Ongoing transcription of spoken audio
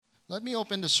Let me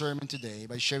open the sermon today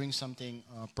by sharing something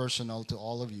personal to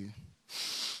all of you.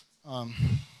 Um,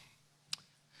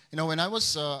 when I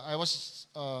was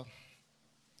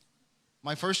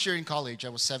my first year in college, I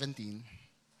was 17.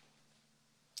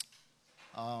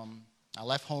 I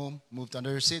left home, moved to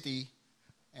another city,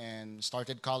 and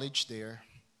started college there.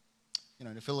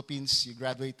 In the Philippines, you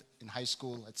graduate in high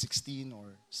school at 16 or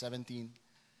 17.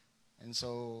 And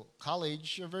so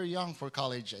college, you're very young for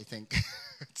college, I think,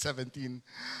 at 17.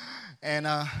 And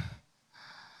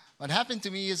what happened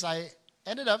to me is I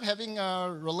ended up having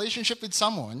a relationship with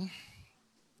someone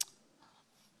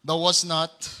that was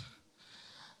not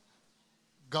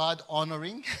God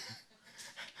honoring.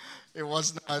 It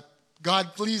was not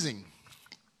God pleasing.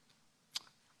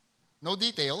 No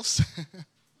details.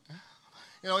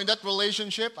 In that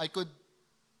relationship, I could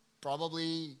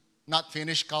probably not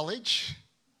finish college.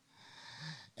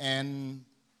 And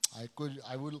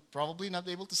I would probably not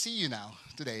be able to see you now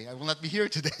today. I will not be here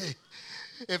today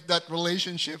if that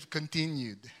relationship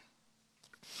continued.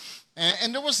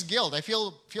 And there was guilt. I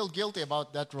feel guilty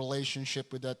about that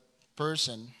relationship with that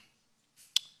person.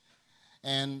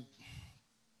 And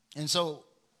so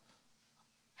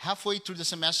halfway through the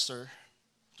semester,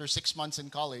 after 6 months in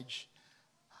college,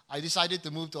 I decided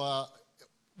to move to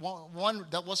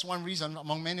that was one reason,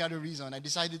 among many other reasons. I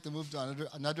decided to move to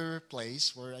another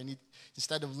place where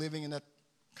instead of living in that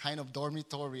kind of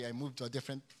dormitory, I moved to a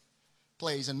different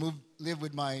place and live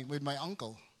with my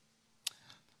uncle.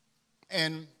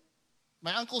 And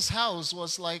my uncle's house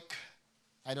was like,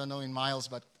 I don't know in miles,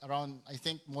 but around, I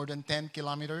think, more than 10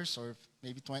 kilometers or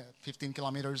maybe 15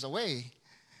 kilometers away.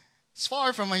 It's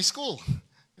far from my school.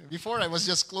 Before, I was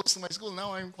just close to my school.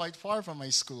 Now I'm quite far from my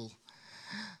school.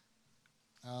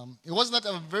 It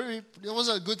was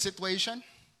a good situation.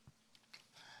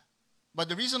 But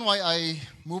the reason why I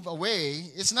moved away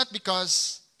is not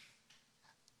because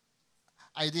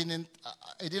I didn't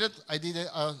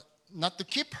not to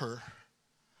keep her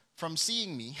from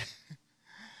seeing me,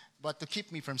 but to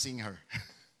keep me from seeing her.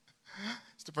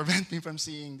 It's to prevent me from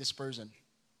seeing this person.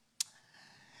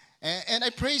 And I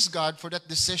praise God for that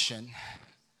decision,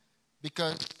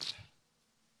 because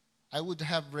I would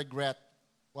have regret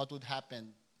what would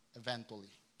happen eventually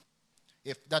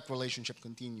if that relationship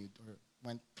continued or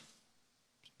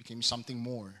became something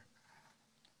more.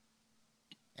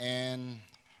 And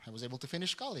I was able to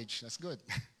finish college. That's good.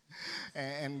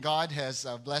 And God has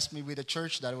blessed me with a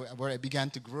church where I began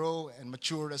to grow and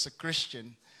mature as a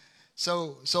Christian.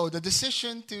 So the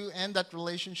decision to end that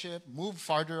relationship, move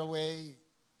farther away,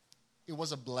 it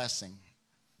was a blessing.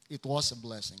 It was a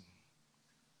blessing.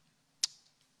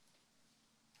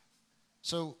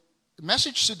 So the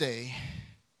message today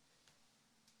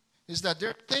is that there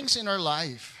are things in our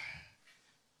life,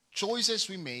 choices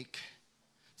we make,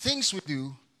 things we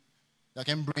do that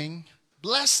can bring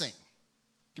blessing,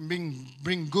 can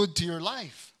bring good to your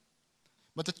life.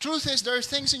 But the truth is, there are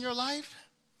things in your life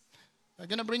that are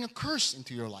going to bring a curse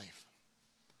into your life.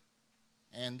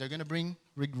 And they're going to bring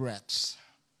regrets.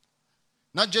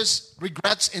 Not just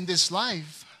regrets in this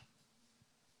life,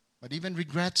 but even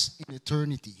regrets in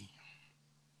eternity.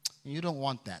 And you don't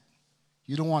want that.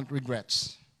 You don't want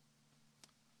regrets.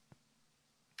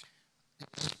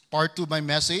 Part 2 of my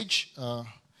message,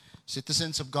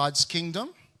 Citizens of God's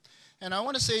Kingdom. And I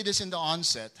want to say this in the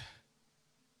onset,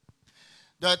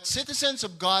 that citizens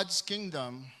of God's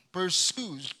kingdom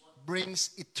pursues what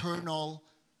brings eternal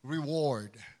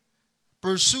reward.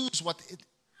 Pursues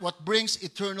what brings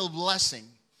eternal blessing.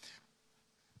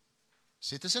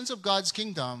 Citizens of God's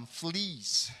kingdom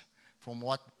flees from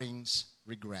what brings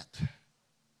regret.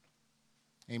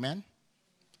 Amen?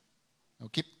 Now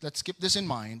let's keep this in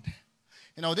mind.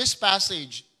 This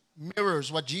passage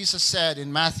mirrors what Jesus said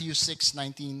in Matthew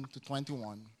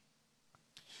 6:19-21.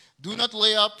 Do not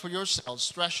lay up for yourselves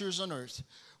treasures on earth,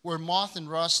 where moth and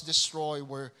rust destroy,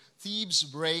 where thieves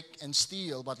break and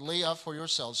steal, but lay up for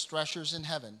yourselves treasures in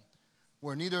heaven,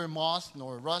 where neither moth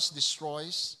nor rust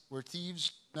destroys, where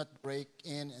thieves do not break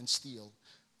in and steal.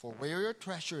 For where your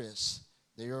treasure is,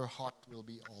 there your heart will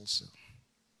be also.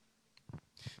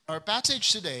 Our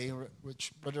passage today,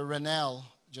 which Brother Renell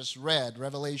just read,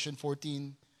 Revelation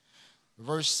 14,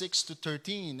 verse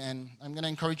 6-13, and I'm going to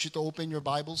encourage you to open your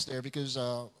Bibles there, because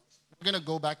we're going to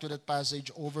go back to that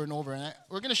passage over and over. And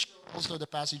we're going to show also the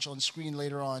passage on screen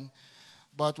later on,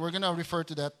 but we're going to refer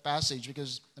to that passage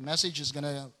because the message is going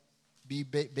to be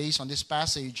based on this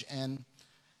passage, and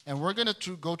we're going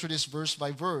to go through this verse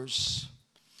by verse.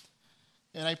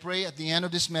 And I pray at the end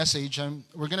of this message,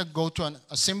 we're going to go to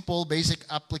a simple, basic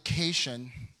application.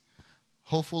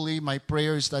 Hopefully, my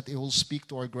prayer is that it will speak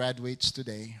to our graduates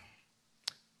today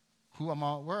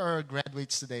Where are our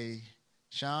graduates today?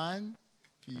 Sean,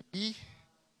 Phoebe,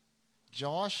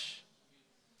 Josh,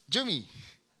 Jimmy.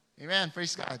 Amen.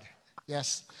 Praise God.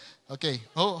 Yes. Okay.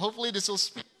 Hopefully this will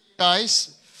speak to you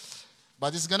guys.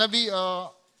 But it's gonna be a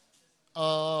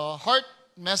heart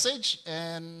message,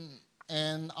 and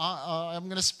I'm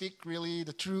gonna speak really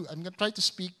the truth. I'm gonna try to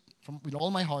speak with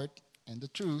all my heart and the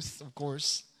truth, of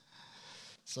course.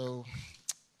 So,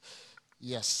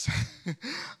 yes.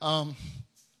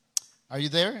 Are you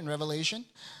there in Revelation?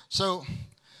 So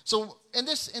in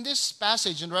this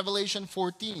passage in Revelation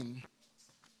 14,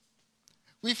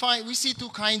 we see two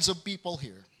kinds of people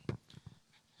here.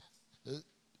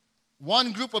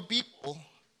 One group of people,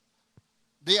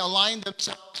 they align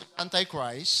themselves to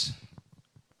Antichrist,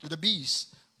 to the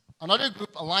beast. Another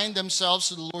group align themselves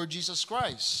to the Lord Jesus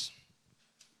Christ.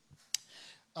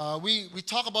 We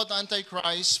talk about the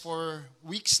Antichrist for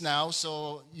weeks now,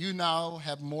 so you now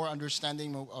have more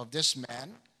understanding of this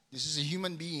man. This is a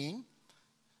human being,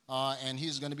 and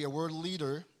he's going to be a world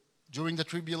leader during the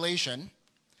tribulation.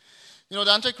 You know,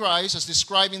 the Antichrist, as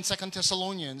described in 2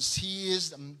 Thessalonians, he is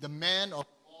the man of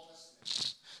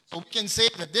lawlessness. So we can say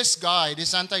that this guy,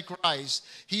 this Antichrist,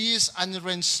 he is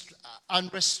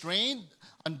unrestrained,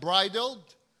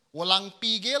 unbridled, walang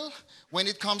pigil when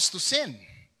it comes to sin.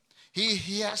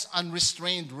 He has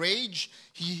unrestrained rage.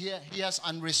 He has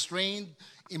unrestrained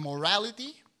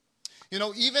immorality. You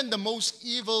know, even the most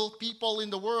evil people in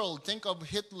the world, think of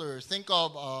Hitler, think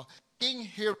of King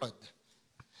Herod.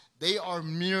 They are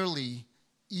merely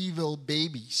evil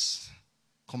babies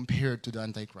compared to the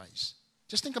Antichrist.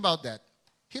 Just think about that.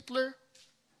 Hitler,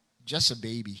 just a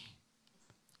baby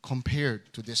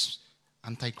compared to this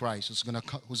Antichrist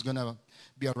who's gonna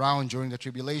be around during the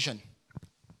tribulation.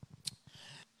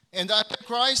 And the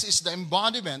Antichrist is the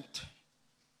embodiment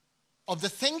of the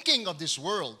thinking of this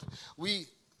world. We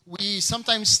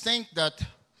sometimes think that,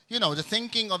 you know, the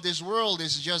thinking of this world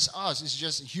is just us. It's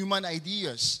just human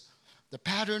ideas. The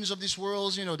patterns of this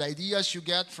world, you know, the ideas you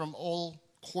get from all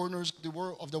corners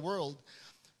of the world,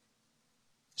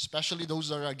 especially those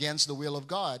that are against the will of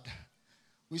God.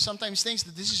 We sometimes think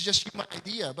that this is just human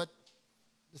idea, but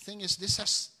the thing is,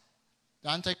 the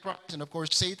Antichrist and, of course,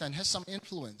 Satan has some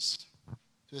influence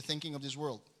to the thinking of this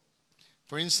world.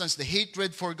 For instance, the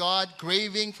hatred for God,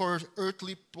 craving for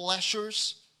earthly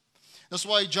pleasures. That's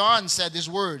why John said these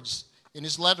words in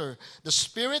his letter. The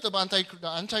spirit of the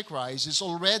Antichrist is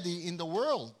already in the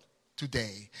world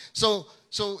today. So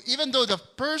even though the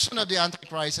person of the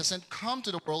Antichrist hasn't come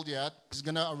to the world yet, he's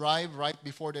going to arrive right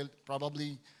before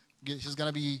he's going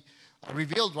to be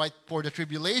revealed right before the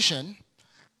tribulation.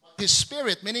 His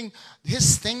spirit, meaning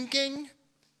his thinking,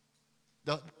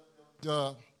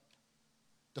 the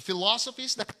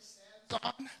philosophies that he stands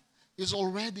on is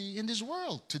already in this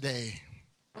world today.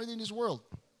 Already in this world.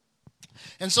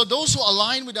 And so those who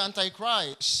align with the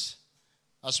Antichrist,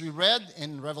 as we read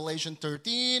in Revelation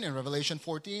 13 and Revelation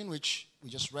 14, which we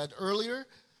just read earlier,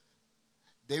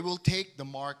 they will take the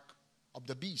mark of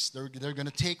the beast. They're going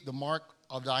to take the mark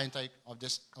of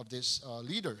this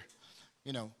leader.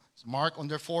 You know, mark on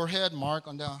their forehead, mark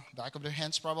on the back of their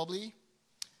hands probably.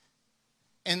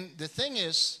 And the thing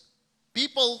is,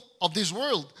 people of this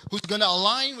world who's going to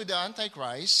align with the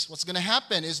Antichrist, what's going to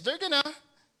happen is they're going to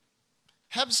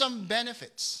have some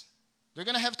benefits. They're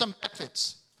going to have some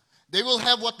benefits. They will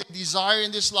have what they desire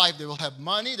in this life. They will have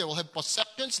money, they will have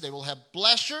possessions, they will have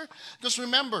pleasure. Because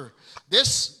remember,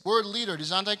 this world leader,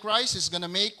 this Antichrist, is going to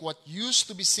make what used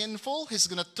to be sinful, he's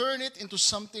going to turn it into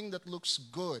something that looks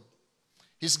good.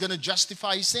 He's going to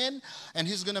justify sin, and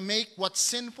he's going to make what's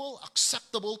sinful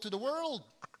acceptable to the world.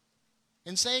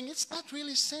 And saying, it's not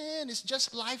really sin, it's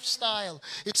just lifestyle.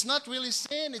 It's not really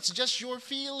sin, it's just your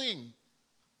feeling.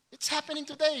 It's happening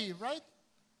today, right?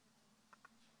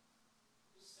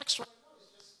 Sex right now is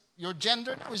just, your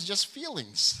gender now is just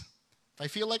feelings. If I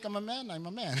feel like I'm a man, I'm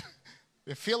a man.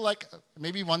 If I feel like,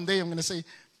 maybe one day I'm going to say,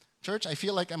 church, I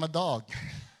feel like I'm a dog.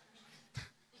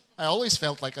 I always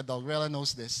felt like a dog. Rella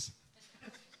knows this.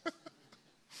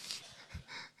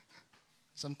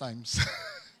 Sometimes.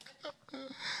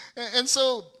 And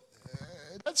so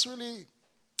that's really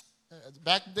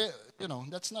back there. You know,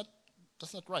 that's not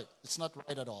right. It's not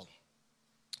right at all.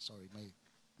 Sorry,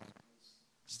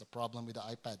 it's the problem with the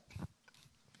iPad.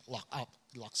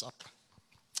 Locks up.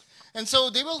 And so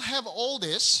they will have all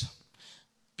this.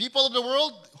 People of the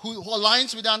world who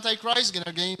aligns with the Antichrist,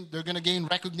 they're going to gain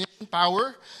recognition,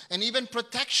 power, and even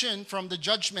protection from the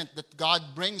judgment that God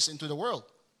brings into the world.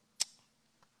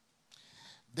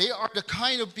 They are the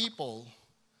kind of people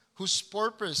whose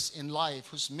purpose in life,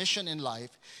 whose mission in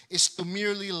life is to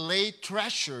merely lay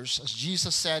treasures, as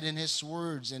Jesus said in his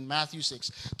words in Matthew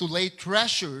 6, to lay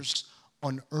treasures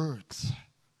on earth.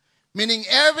 Meaning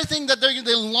everything that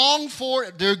they long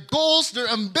for, their goals, their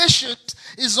ambitions,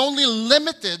 is only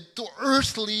limited to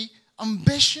earthly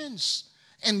ambitions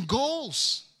and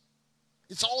goals.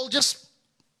 It's all just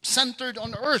centered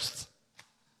on earth.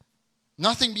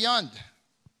 Nothing beyond.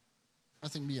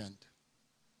 Nothing beyond.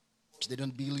 They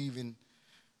don't believe in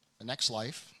the next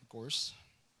life, of course.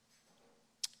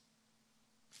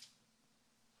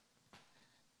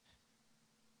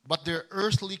 But their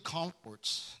earthly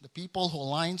comforts, the people who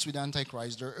aligns with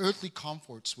Antichrist, their earthly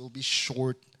comforts will be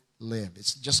short-lived.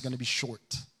 It's just going to be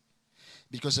short.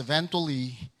 Because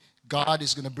eventually, God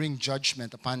is going to bring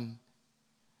judgment upon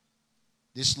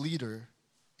this leader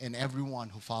and everyone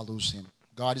who follows him.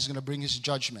 God is going to bring his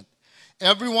judgment.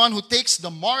 Everyone who takes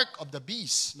the mark of the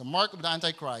beast, the mark of the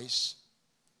Antichrist,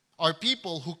 are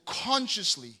people who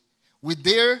consciously, with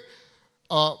their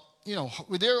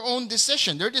with their own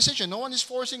decision, no one is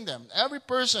forcing them. Every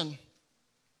person,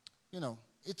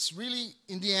 it's really,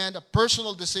 in the end, a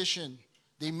personal decision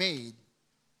they made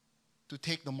to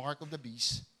take the mark of the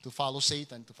beast, to follow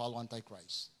Satan, to follow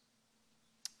Antichrist.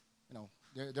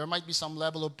 There might be some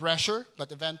level of pressure,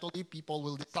 but eventually people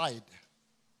will decide.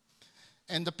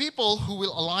 And the people who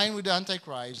will align with the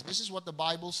Antichrist, this is what the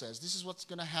Bible says. This is what's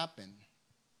going to happen.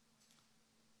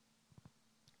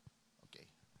 Okay.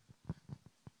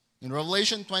 In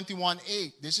Revelation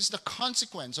 21:8, this is the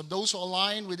consequence of those who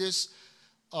align with this,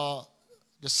 the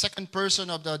second person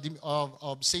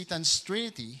of Satan's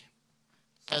Trinity,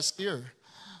 as here.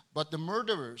 But the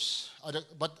murderers,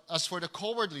 but as for the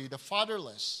cowardly, the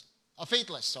faithless,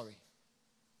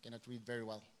 cannot read very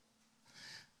well.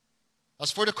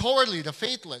 As for the cowardly, the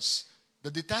faithless, the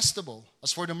detestable,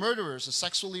 as for the murderers, the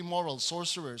sexually immoral,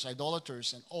 sorcerers,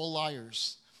 idolaters, and all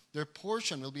liars, their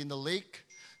portion will be in the lake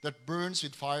that burns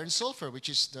with fire and sulfur, which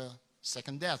is the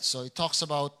second death. So it talks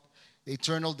about the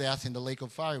eternal death in the lake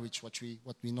of fire, which what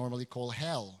we normally call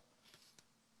hell.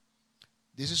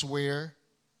 This is where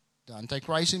the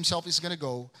Antichrist himself is going to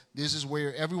go. This is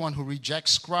where everyone who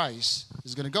rejects Christ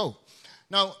is going to go.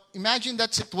 Now, imagine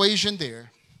that situation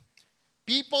there.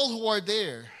 People who are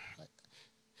there,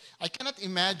 I cannot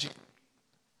imagine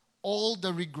all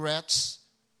the regrets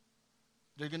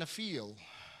they're going to feel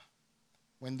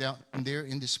when they're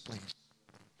in this place.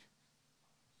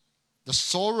 The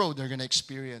sorrow they're going to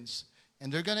experience.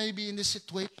 And they're going to be in this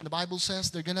situation. The Bible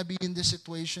says they're going to be in this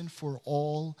situation for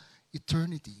all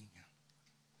eternity.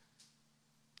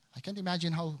 I can't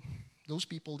imagine how those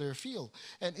people there feel.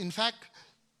 And in fact,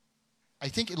 I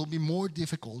think it'll be more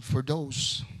difficult for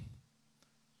those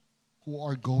who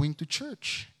are going to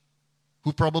church,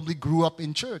 who probably grew up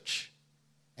in church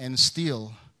and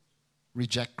still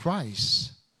reject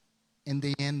Christ. And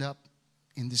they end up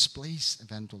in this place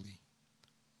eventually.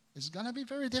 It's going to be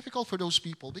very difficult for those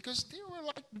people because they were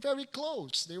like very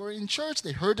close. They were in church,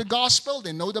 they heard the gospel,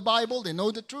 they know the Bible, they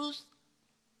know the truth.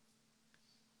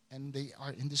 And they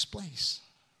are in this place.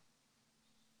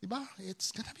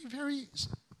 It's going to be very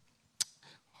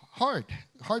hard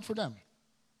for them.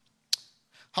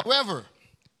 However,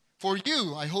 for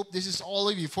you, I hope this is all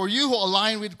of you, for you who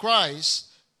align with Christ,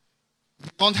 you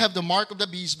don't have the mark of the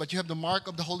beast, but you have the mark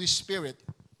of the Holy Spirit.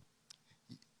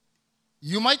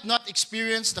 You might not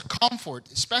experience the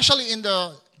comfort, especially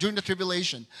during the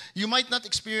tribulation. You might not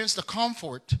experience the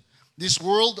comfort this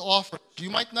world offers. You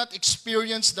might not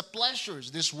experience the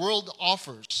pleasures this world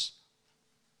offers.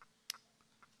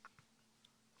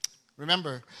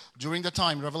 Remember, during the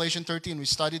time, Revelation 13, we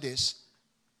studied this.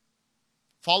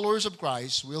 Followers of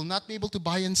Christ will not be able to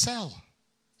buy and sell.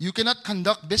 You cannot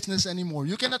conduct business anymore.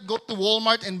 You cannot go to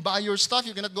Walmart and buy your stuff.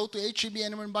 You cannot go to H-E-B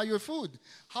anymore and buy your food.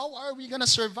 How are we going to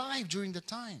survive during the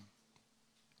time?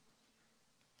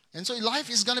 And so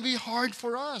life is going to be hard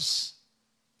for us.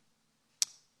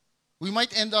 We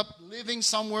might end up living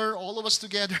somewhere, all of us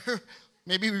together.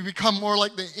 Maybe we become more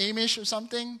like the Amish or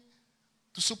something,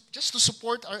 just to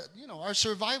support our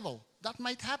survival. That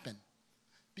might happen.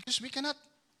 Because we cannot,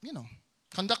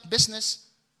 conduct business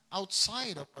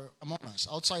outside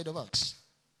of us.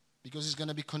 Because it's going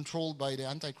to be controlled by the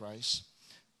Antichrist.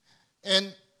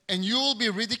 And you will be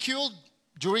ridiculed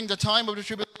during the time of the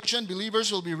tribulation.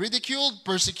 Believers will be ridiculed,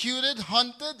 persecuted,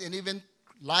 hunted, and even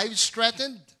lives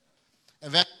threatened,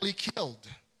 eventually killed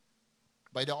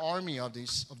by the army of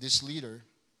this leader.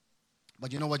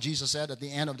 But you know what Jesus said at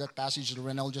the end of that passage that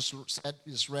Renel just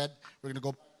read? We're going to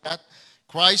go back to that.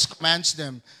 Christ commands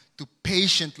them to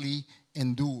patiently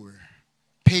endure.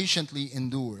 Patiently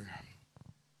endure.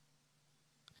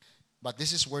 But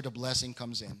this is where the blessing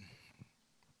comes in.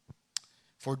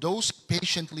 For those who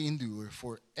patiently endure,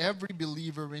 for every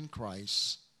believer in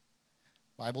Christ,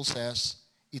 Bible says,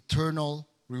 eternal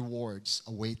rewards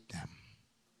await them.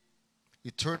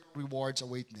 Eternal rewards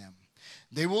await them.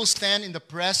 They will stand in the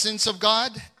presence of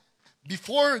God,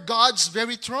 before God's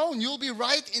very throne. You'll be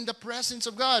right in the presence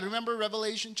of God. Remember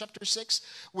Revelation chapter 6,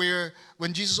 where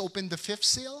when Jesus opened the fifth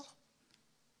seal,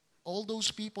 all those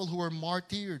people who were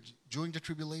martyred during the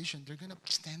tribulation,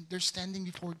 they're standing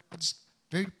before God's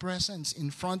very presence, in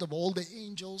front of all the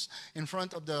angels, in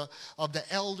front of the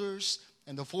elders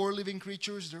and the four living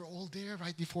creatures. They're all there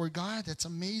right before God. That's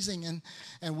amazing.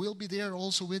 And we'll be there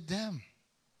also with them.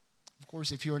 Of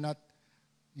course, if you have not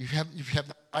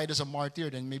died as a martyr,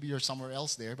 then maybe you're somewhere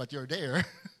else there, but you're there.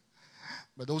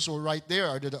 But those who are right there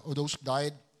are those who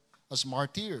died as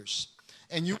martyrs.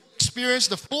 And you experience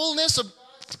the fullness of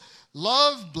God's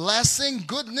love, blessing,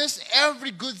 goodness.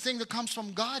 Every good thing that comes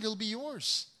from God will be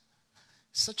yours.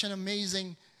 Such an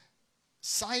amazing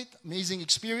sight, amazing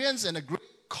experience, and a great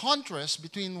contrast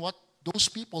between what those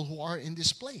people who are in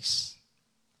this place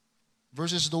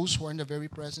versus those who are in the very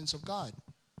presence of God.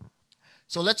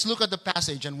 So let's look at the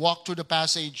passage and walk through the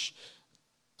passage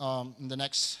in the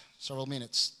next several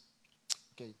minutes.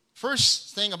 Okay.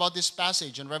 First thing about this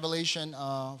passage in Revelation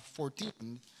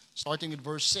 14, starting with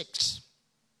verse 6.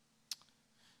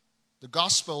 The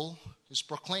gospel is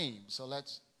proclaimed. So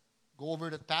let's go over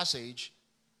that passage.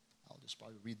 I'll just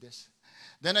probably read this.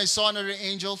 Then I saw another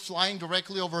angel flying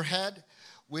directly overhead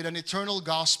with an eternal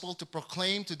gospel to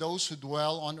proclaim to those who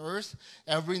dwell on earth,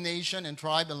 every nation and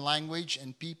tribe and language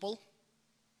and people.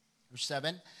 Verse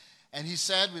 7, and he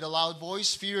said with a loud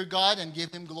voice, fear God and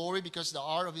give him glory, because the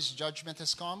hour of his judgment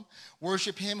has come.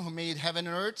 Worship him who made heaven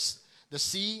and earth, the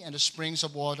sea and the springs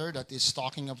of water. That is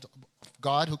talking of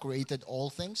God who created all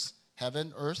things,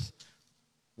 heaven, earth,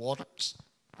 waters,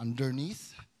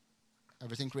 underneath,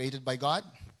 everything created by God.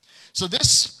 So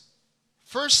this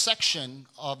first section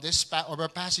of our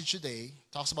passage today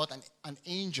talks about an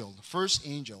angel, the first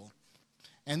angel.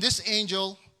 And this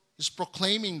angel is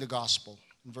proclaiming the gospel.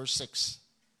 In verse 6,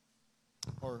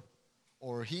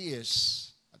 or he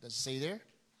is, what does it say there?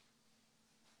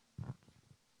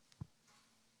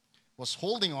 Was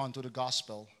holding on to the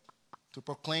gospel to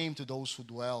proclaim to those who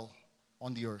dwell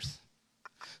on the earth.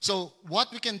 So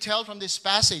what we can tell from this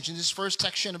passage, in this first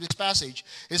section of this passage,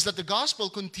 is that the gospel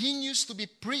continues to be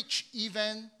preached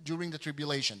even during the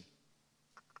tribulation.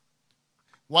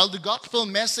 While the gospel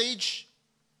message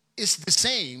is the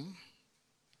same,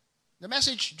 the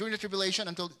message during the tribulation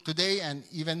until today, and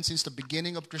even since the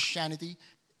beginning of Christianity,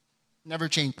 never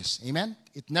changes. Amen?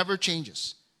 It never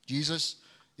changes. Jesus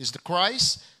is the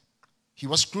Christ. He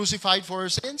was crucified for our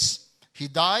sins. He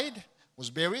died, was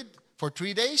buried for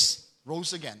 3 days,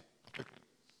 rose again.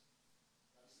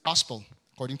 Gospel,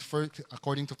 according to 1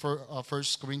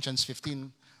 Corinthians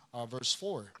 15, verse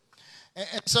 4.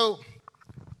 And so,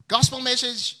 gospel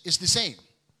message is the same.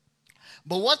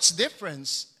 But what's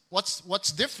different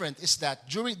is that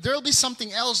there will be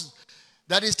something else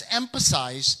that is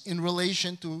emphasized in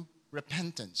relation to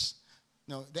repentance.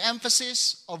 No, the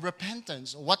emphasis of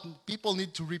repentance, what people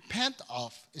need to repent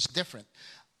of, is different.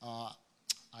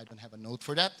 I don't have a note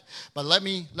for that, but let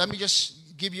me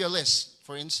just give you a list.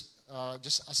 For instance,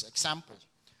 just as an example,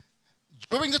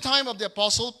 during the time of the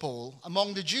Apostle Paul,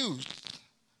 among the Jews,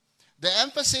 the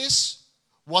emphasis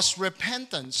was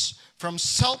repentance from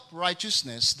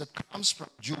self-righteousness that comes from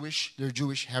their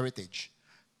Jewish heritage,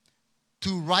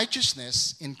 to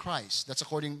righteousness in Christ. That's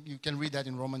you can read that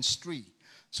in Romans 3.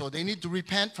 So they need to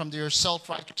repent from their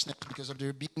self-righteousness because of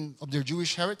their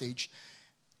Jewish heritage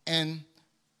and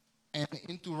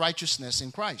into righteousness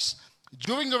in Christ.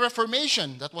 During the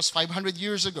Reformation, that was 500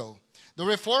 years ago, the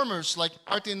reformers like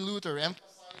Martin Luther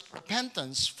emphasized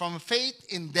repentance from faith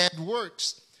in dead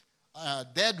works,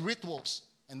 dead rituals,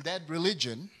 and dead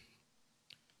religion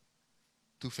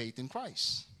to faith in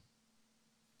Christ.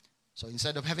 So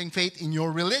instead of having faith in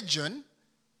your religion,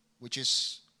 which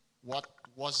is what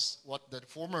the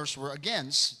reformers were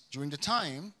against during the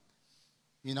time,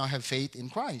 you now have faith in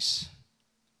Christ.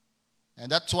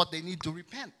 And that's what they need to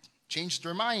repent. Change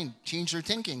their mind, change their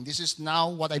thinking. This is now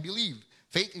what I believe.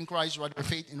 Faith in Christ rather than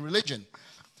faith in religion.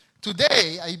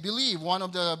 Today, I believe one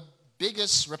of the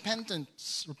biggest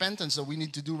repentance that we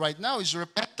need to do right now is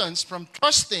repentance from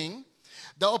trusting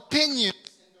the opinions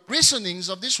and reasonings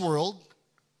of this world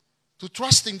to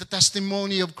trusting the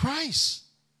testimony of Christ.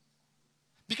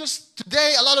 Because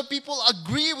today, a lot of people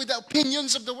agree with the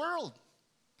opinions of the world,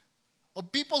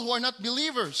 of people who are not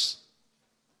believers.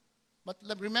 But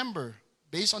remember,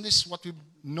 based on this, what we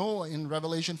know in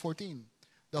Revelation 14,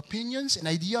 the opinions and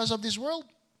ideas of this world,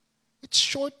 it's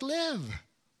short-lived.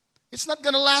 It's not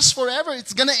going to last forever.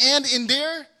 It's going to end in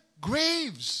their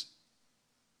graves.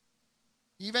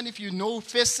 Even if you know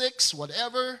physics,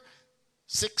 whatever,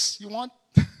 six you want,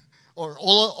 or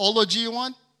ology you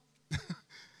want,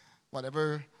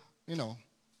 whatever,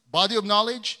 body of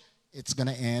knowledge, it's going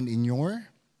to end in your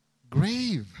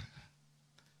grave.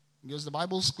 Because the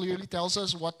Bible clearly tells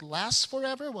us what lasts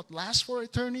forever, what lasts for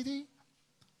eternity.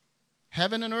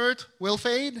 Heaven and earth will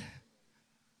fade.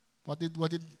 What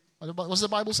does the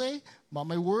Bible say? But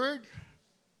my word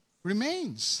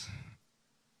remains.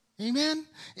 Amen?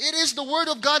 It is the word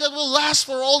of God that will last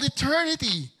for all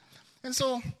eternity. And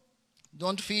so,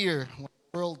 don't fear.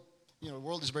 The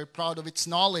world is very proud of its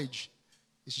knowledge.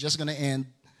 It's just going to end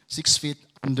 6 feet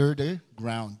under the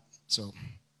ground. So,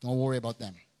 don't worry about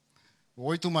them.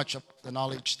 Worry too much about the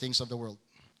knowledge things of the world.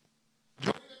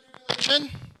 During the tribulation,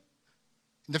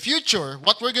 in the future,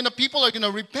 what people are going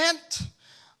to repent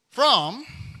from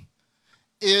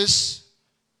is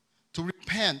to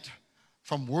repent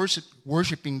from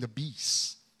worshiping the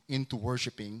beast into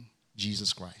worshiping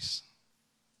Jesus Christ.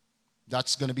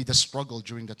 That's going to be the struggle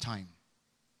during the time.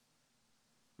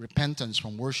 Repentance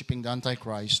from worshiping the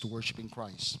Antichrist to worshiping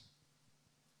Christ,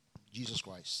 Jesus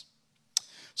Christ.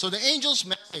 So the angel's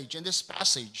message in this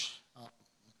passage,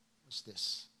 what's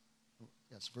this?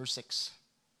 Yes, verse 6.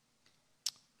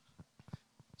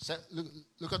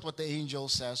 Look at what the angel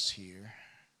says here.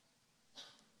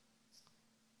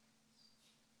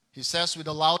 He says with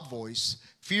a loud voice,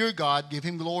 "Fear God, give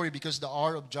him glory, because the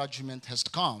hour of judgment has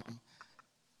come."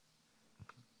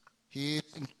 He is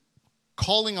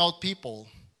calling out people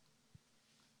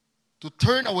to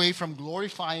turn away from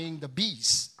glorifying the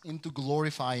beast into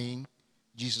glorifying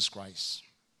Jesus Christ.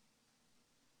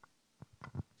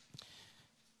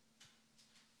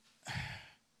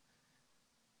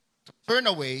 To turn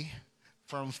away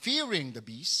from fearing the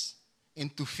beast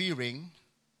into fearing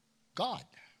God.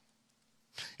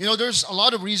 There's a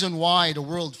lot of reason why the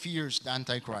world fears the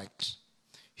Antichrist.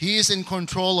 He is in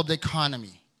control of the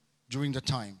economy during the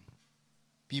time.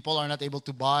 People are not able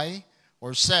to buy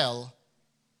or sell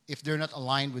if they're not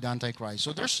aligned with Antichrist.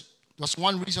 So that's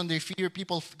one reason they fear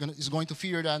people is going to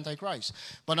fear the Antichrist.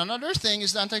 But another thing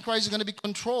is the Antichrist is going to be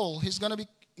controlled. He's going to be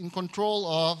in control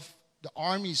of the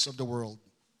armies of the world.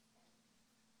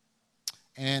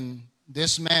 And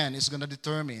this man is going to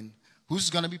determine who's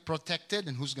going to be protected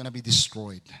and who's going to be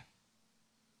destroyed.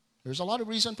 There's a lot of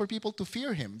reason for people to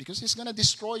fear him because he's going to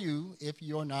destroy you if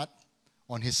you're not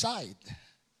on his side.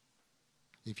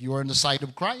 If you are on the side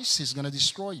of Christ, he's going to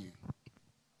destroy you.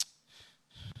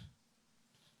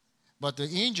 But the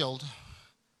angel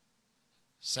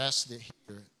says that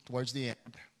here, towards the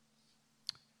end,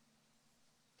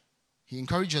 he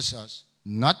encourages us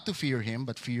not to fear him,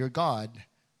 but fear God.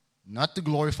 Not to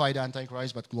glorify the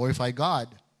Antichrist, but glorify God.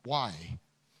 Why?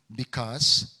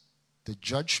 Because the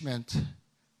judgment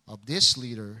of this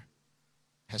leader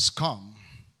has come,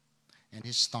 and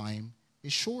his time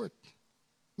is short.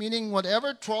 Meaning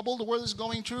whatever trouble the world is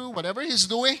going through, whatever he's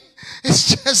doing,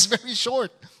 it's just very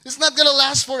short. It's not going to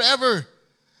last forever.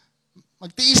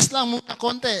 Magtiis lang muna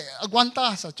konti.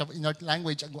 Aguanta. In our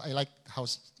language, I like how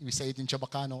we say it in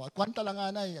Chabacano. Aguanta lang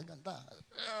anay. Aguanta.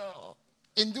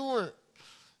 Endure.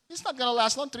 It's not going to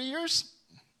last long. 3 years?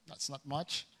 That's not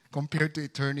much compared to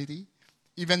eternity.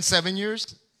 Even 7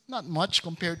 years? Not much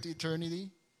compared to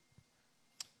eternity.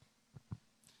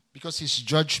 Because his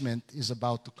judgment is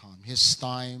about to come. His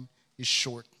time is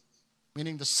short.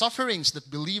 Meaning the sufferings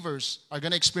that believers are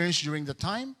going to experience during the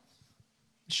time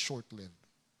is short-lived.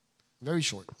 Very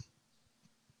short.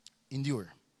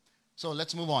 Endure. So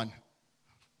let's move on.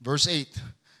 Verse 8.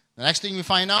 The next thing we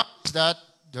find out is that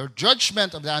the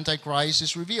judgment of the Antichrist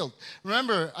is revealed.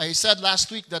 Remember, I said last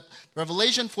week that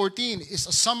Revelation 14 is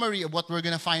a summary of what we're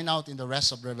going to find out in the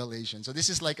rest of Revelation. So this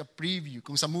is like a preview.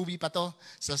 Kung sa movie pa to,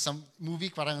 sa movie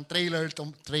parang trailer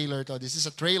to. This is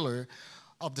a trailer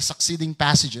of the succeeding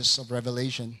passages of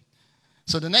Revelation.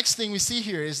 So the next thing we see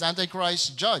here is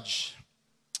Antichrist judge.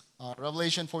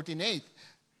 Revelation 14:8.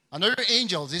 Another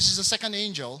angel, this is the second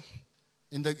angel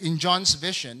in John's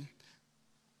vision,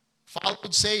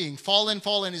 followed saying, "Fallen,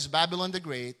 fallen is Babylon the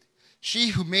Great, she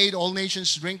who made all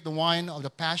nations drink the wine of the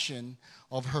passion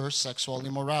of her sexual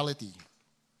immorality."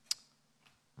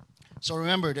 So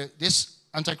remember that this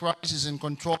Antichrist is in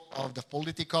control of the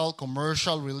political,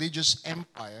 commercial, religious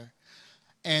empire.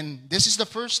 And this is the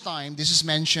first time this is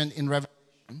mentioned in Revelation.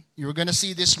 You're going to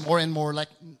see this more and more like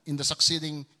in the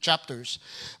succeeding chapters.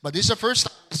 But this is the first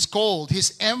time it's called,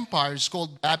 his empire is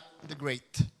called Babylon the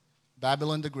Great.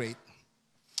 Babylon the Great.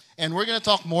 And we're going to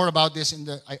talk more about this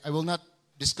I will not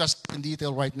discuss it in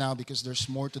detail right now because there's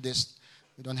more to this.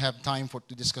 We don't have time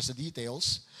to discuss the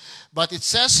details. But it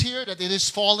says here that it is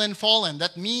fallen.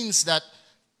 That means that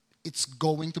it's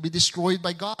going to be destroyed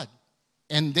by God.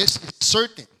 And this is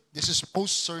certain. This is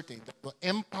most certain. The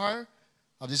empire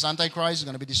of this Antichrist is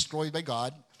going to be destroyed by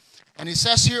God. And it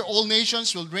says here, all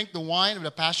nations will drink the wine of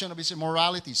the passion of his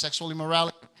immorality, sexual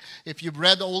immorality. If you've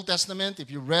read the Old Testament,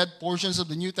 if you've read portions of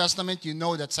the New Testament, you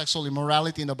know that sexual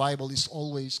immorality in the Bible is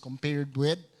always compared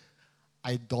with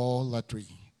idolatry,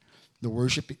 the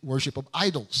worship of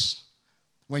idols.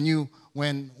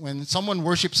 When someone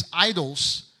worships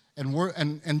idols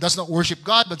and does not worship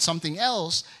God but something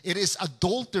else, it is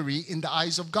adultery in the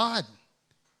eyes of God.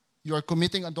 You are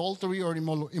committing adultery or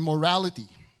immorality.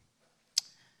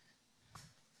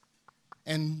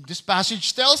 And this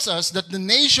passage tells us that the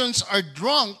nations are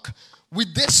drunk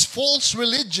with this false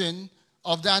religion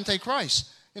of the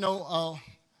Antichrist. One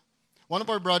of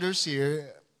our brothers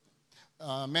here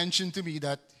mentioned to me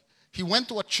that he went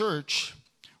to a church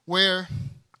where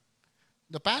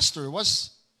the pastor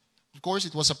was, of course,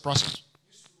 it was a process.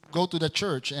 Go to the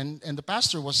church, and the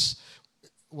pastor was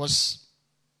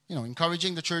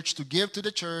encouraging the church to give to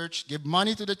the church, give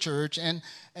money to the church, and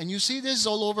you see this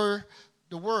all over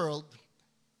the world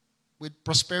with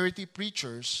prosperity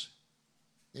preachers.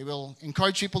 They will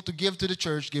encourage people to give to the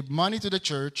church, give money to the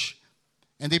church,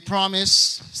 and they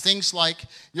promise things like,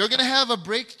 you're going to have a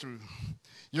breakthrough.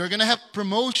 You're going to have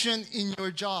promotion in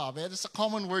your job. That's a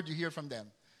common word you hear from them.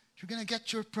 You're going to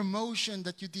get your promotion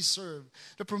that you deserve.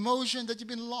 The promotion that you've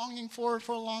been longing for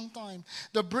a long time.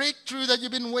 The breakthrough that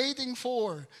you've been waiting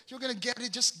for. You're going to get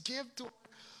it. Just give to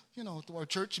our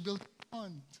church building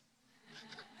fund.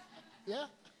 Yeah.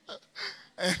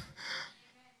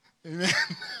 Amen.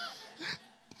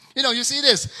 You see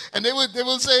this, and they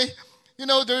will say,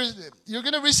 you're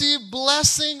going to receive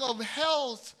blessing of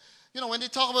health. When they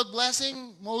talk about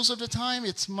blessing, most of the time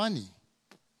it's money.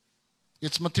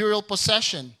 It's material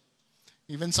possession.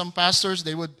 Even some pastors,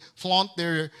 they would flaunt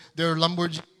their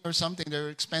Lamborghini or something, their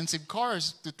expensive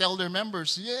cars, to tell their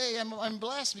members, "Yay, I'm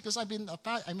blessed because I'm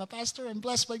a pastor. I'm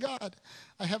blessed by God.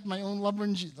 I have my own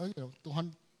Lamborghini,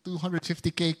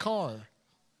 250K car."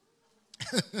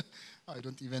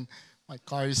 My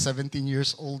car is 17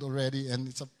 years old already, and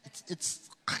it's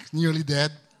nearly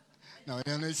dead. No,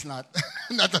 it's not.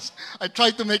 I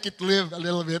tried to make it live a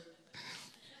little bit.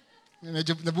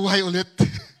 Medyo nabuhay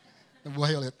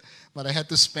ulit. But I had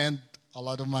to spend a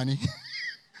lot of money.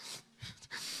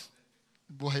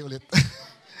 Buhay ulit.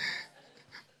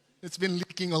 It's been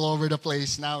leaking all over the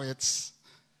place. Now it's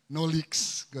no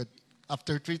leaks. Good.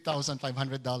 After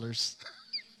 $3,500.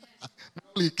 No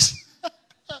leaks.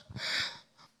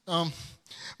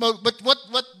 But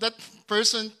what that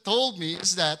person told me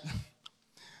is that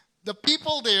the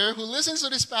people there who listens to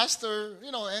this pastor,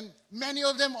 and many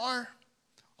of them are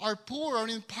poor or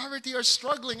in poverty or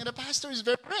struggling, and the pastor is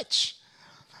very rich.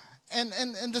 And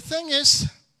the thing is,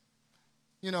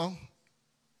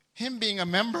 him being a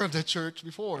member of the church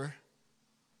before,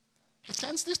 he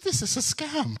sensed this is a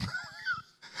scam.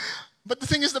 But the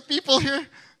thing is, the people here,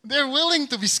 they're willing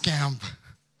to be scammed.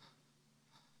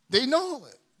 They know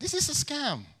this is a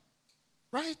scam,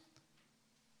 right?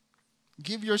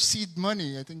 Give your seed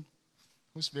money. I think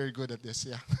who's very good at this?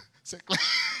 Yeah.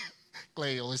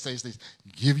 Clay always says this.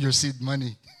 Give your seed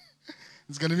money.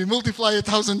 It's going to be multiplied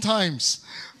 1,000 times.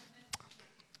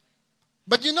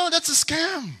 But that's a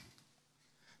scam.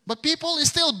 But people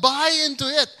still buy into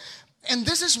it. And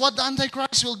this is what the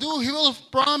Antichrist will do. He will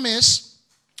promise,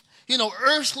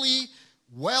 earthly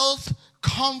wealth,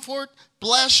 comfort,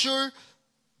 pleasure,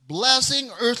 blessing,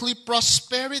 earthly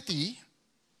prosperity.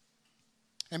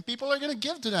 And people are going to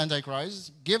give to the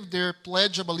Antichrist, give their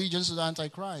pledge of allegiance to the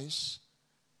Antichrist.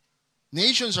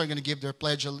 Nations are going to give their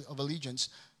pledge of allegiance.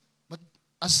 But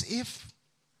as if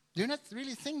they're not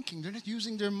really thinking, they're not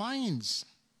using their minds.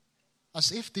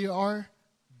 As if they are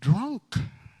drunk.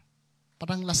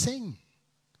 Parang lasing.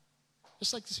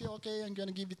 Just like to say, okay, I'm going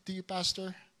to give it to you,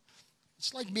 Pastor.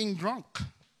 It's like being drunk.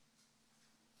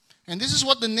 And this is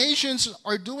what the nations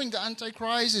are doing. The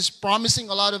Antichrist is promising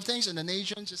a lot of things, and the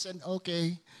nations just said,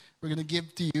 okay, we're going to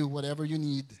give to you whatever you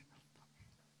need.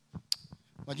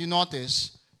 But you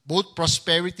notice, both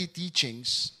prosperity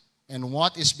teachings and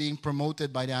what is being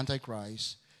promoted by the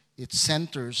Antichrist, it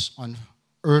centers on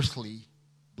earthly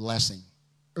blessing,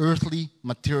 earthly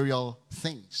material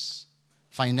things,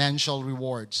 financial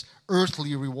rewards,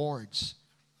 earthly rewards.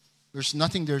 There's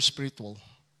nothing there spiritual.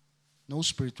 No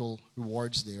spiritual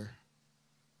rewards there.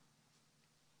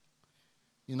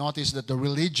 You notice that the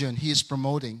religion he is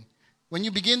promoting, when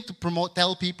you begin to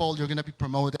tell people you're going to be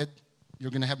promoted,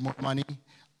 you're going to have more money,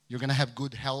 You're going to have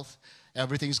good health.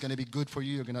 Everything's going to be good for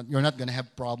you. You're not going to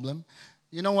have problem.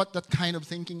 You know what that kind of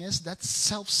thinking is? That's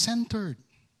self-centered.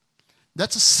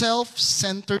 That's a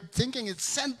self-centered thinking. It's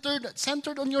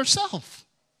centered on yourself.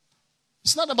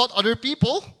 It's not about other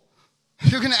people.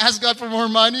 You're going to ask God for more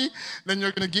money, then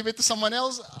you're going to give it to someone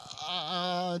else.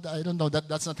 I don't know.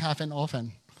 That's not happen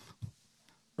often.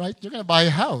 Right? You're going to buy a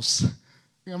house.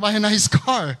 You're going to buy a nice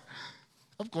car.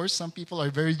 Of course, some people are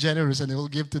very generous and they will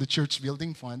give to the church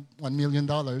building fund $1 million.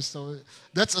 So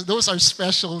those are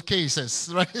special cases,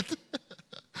 right?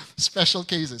 Special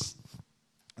cases.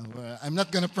 I'm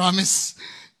not going to promise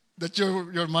that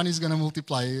your money is going to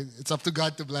multiply. It's up to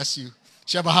God to bless you.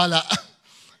 Siya bahala.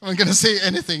 I'm not going to say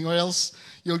anything or else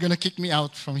you're going to kick me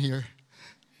out from here.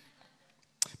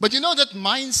 But you know that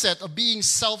mindset of being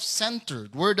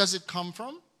self-centered, where does it come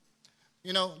from?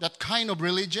 You know, that kind of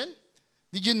religion.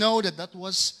 Did you know that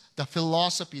was the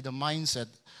philosophy, the mindset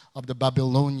of the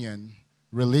Babylonian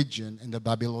religion and the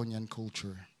Babylonian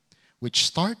culture, which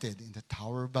started in the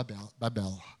Tower of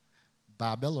Babel.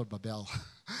 Babel or Babel?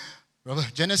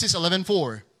 Genesis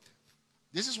 11:4.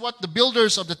 This is what the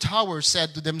builders of the tower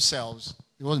said to themselves.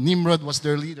 Nimrod was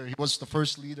their leader. He was the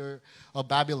first leader of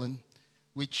Babylon,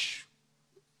 which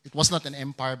it was not an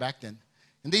empire back then.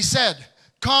 And they said,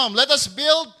 "Come, let us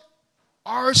build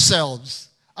ourselves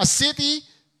a city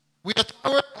with a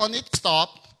tower on its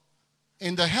top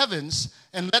in the heavens,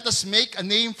 and let us make a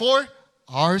name for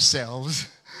ourselves.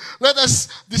 Let us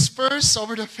disperse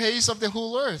over the face of the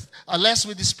whole earth, unless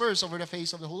we disperse over the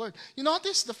face of the whole earth." You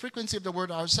notice the frequency of the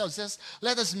word ourselves. It says,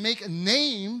 let us make a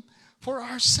name for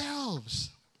ourselves.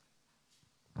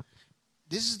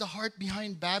 This is the heart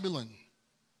behind Babylon.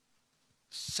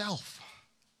 Self.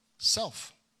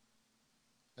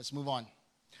 Let's move on.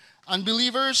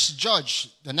 Unbelievers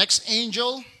judge. The next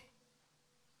angel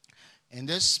in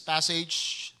this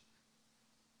passage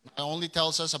not only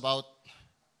tells us about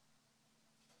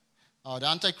the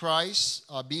Antichrist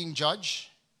being judged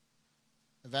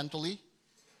eventually,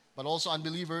 but also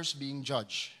unbelievers being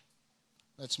judged.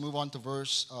 Let's move on to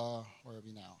verse, where are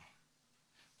we now?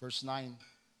 Verse 9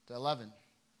 to 11.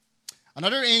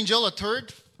 Another angel, a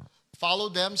third,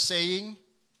 followed them, saying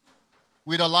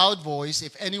with a loud voice,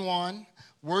 "If anyone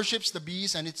worships the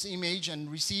beast and its image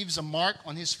and receives a mark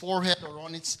on his forehead or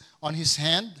on his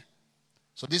hand."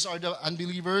 So these are the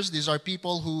unbelievers. These are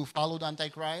people who followed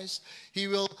Antichrist.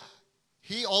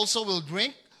 He also will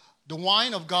drink the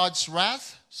wine of God's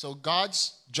wrath. So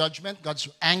God's judgment, God's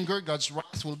anger, God's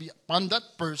wrath will be upon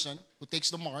that person who takes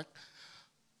the mark.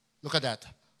 Look at that.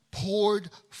 Poured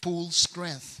full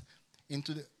strength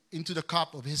into the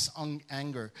cup of his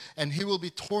anger. And he will be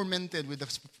tormented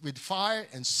with fire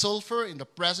and sulfur in the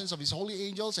presence of his holy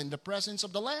angels and in the presence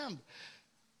of the Lamb.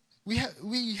 We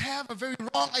have a very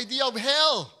wrong idea of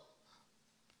hell.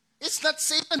 It's not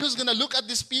Satan who's going to look at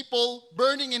these people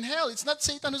burning in hell. It's not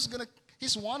Satan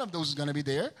he's one of those who's going to be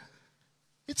there.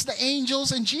 It's the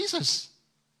angels and Jesus.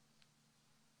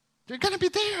 They're going to be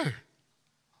there.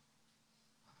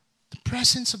 The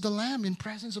presence of the Lamb, in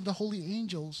presence of the holy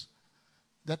angels,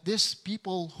 that these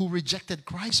people who rejected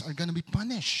Christ are going to be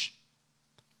punished,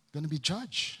 going to be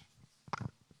judged.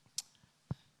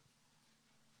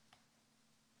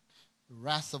 The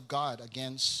wrath of God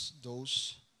against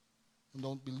those who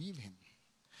don't believe him.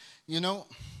 You know,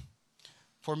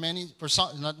 for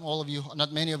some, not all of you,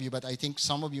 not many of you, but I think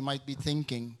some of you might be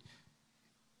thinking,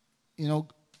 you know,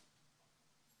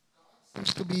 God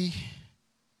seems to be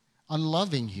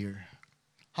unloving here.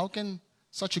 How can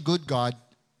such a good God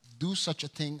do such a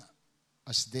thing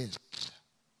as this?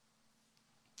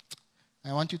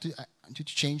 I want you to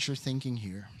change your thinking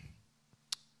here.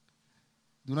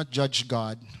 Do not judge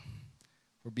God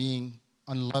for being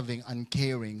unloving,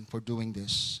 uncaring, for doing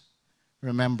this.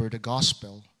 Remember, the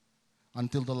gospel,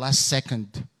 until the last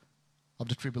second of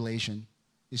the tribulation,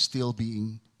 is still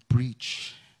being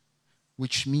preached,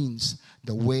 which means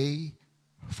the way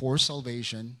for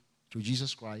salvation through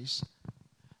Jesus Christ,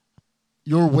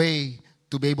 your way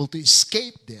to be able to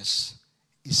escape this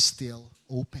is still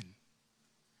open.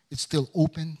 It's still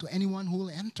open to anyone who will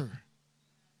enter.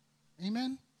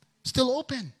 Amen? Still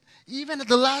open. Even at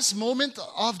the last moment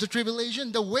of the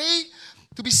tribulation, the way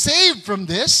to be saved from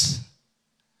this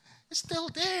is still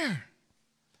there.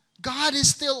 God is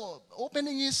still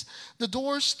opening the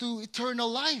doors to eternal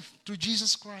life through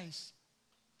Jesus Christ.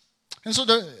 And so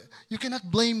you cannot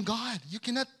blame God. You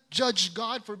cannot judge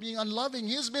God for being unloving.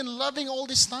 He has been loving all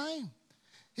this time.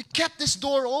 He kept this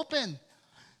door open.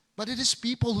 But it is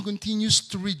people who continues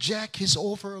to reject his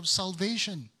offer of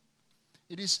salvation.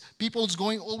 It is people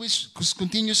who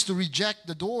continues to reject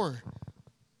the door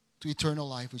to eternal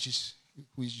life,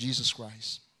 who is Jesus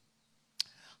Christ.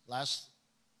 last,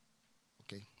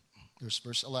 okay, there's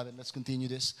verse 11. Let's continue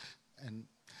this.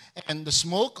 And the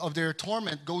smoke of their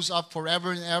torment goes up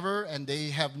forever and ever, and they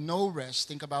have no rest.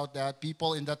 Think about that.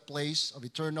 People in that place of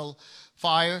eternal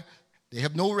fire, they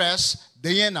have no rest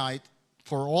day and night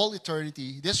for all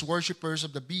eternity. These worshippers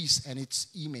of the beast and its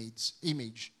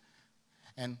image,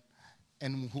 and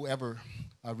whoever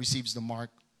receives the mark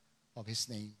of its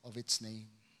name.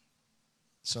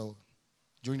 So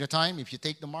during the time, if you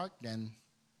take the mark, then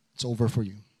it's over for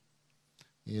you.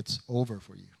 It's over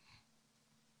for you.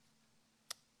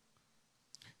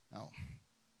 Now,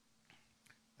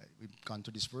 we've gone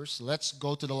to this verse. Let's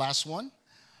go to the last one.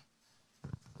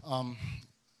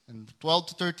 In 12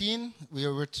 to 13,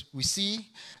 we see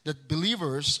that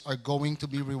believers are going to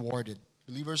be rewarded.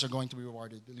 Believers are going to be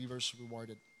rewarded. Believers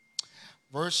rewarded.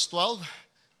 Verse 12,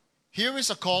 here is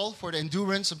a call for the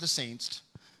endurance of the saints.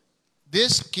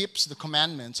 This keeps the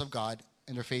commandments of God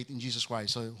and their faith in Jesus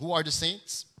Christ. So who are the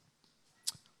saints?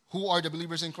 Who are the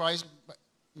believers in Christ?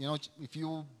 You know, if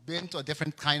you've been to a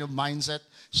different kind of mindset,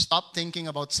 stop thinking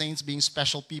about saints being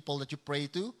special people that you pray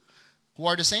to. Who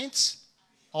are the saints?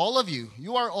 All of you.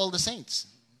 You are all the saints.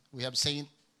 We have Saint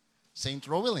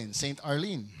Rowelyn, Saint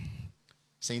Arlene,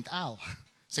 Saint Al,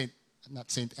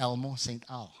 not Saint Elmo, Saint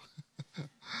Al.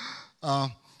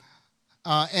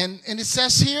 And it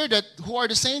says here that who are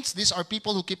the saints? These are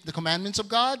people who keep the commandments of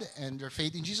God and their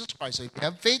faith in Jesus Christ. So if you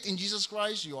have faith in Jesus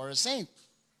Christ, you are a saint.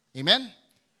 Amen?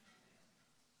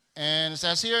 And it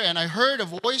says here, and I heard a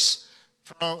voice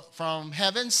from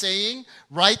heaven saying,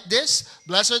 write this,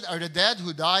 blessed are the dead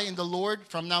who die in the Lord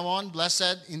from now on.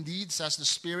 Blessed indeed, says the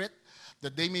Spirit,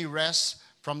 that they may rest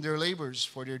from their labors,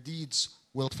 for their deeds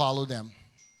will follow them.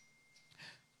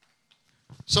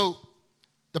 So,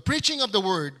 the preaching of the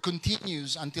word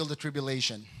continues until the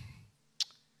tribulation,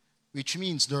 which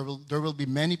means there will be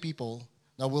many people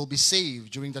that will be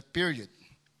saved during that period.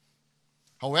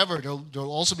 However, there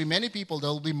will also be many people that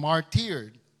will be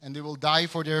martyred and they will die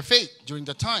for their faith during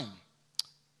the time.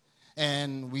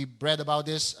 And we read about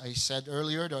this, I said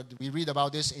earlier, that we read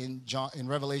about this in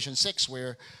Revelation 6,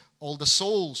 where all the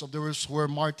souls of those who were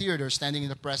martyred are standing in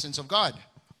the presence of God.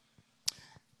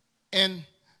 And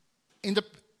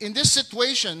in this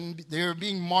situation, they're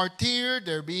being martyred,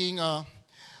 they're being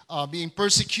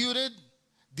persecuted,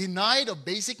 denied of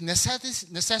basic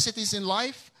necessities in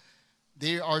life.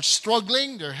 They are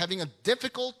struggling. They're having a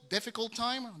difficult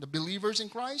time, the believers in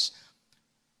Christ.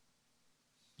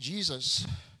 Jesus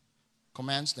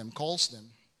commands them, calls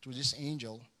them through this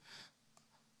angel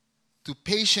to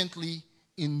patiently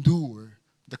endure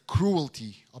the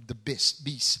cruelty of the beast,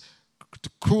 the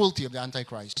cruelty of the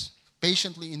Antichrist.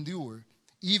 Patiently endure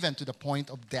even to the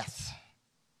point of death.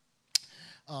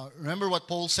 Remember what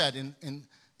Paul said in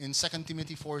 2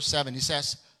 Timothy 4:7. He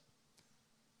says,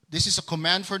 this is a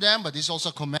command for them, but this is also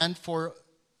a command for,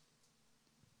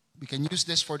 we can use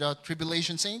this for the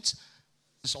tribulation saints.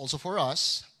 It's also for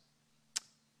us.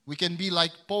 We can be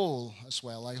like Paul as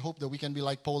well. I hope that we can be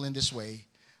like Paul in this way.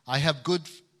 I have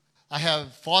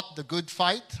fought the good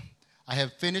fight. I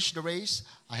have finished the race.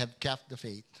 I have kept the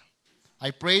faith.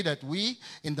 I pray that we,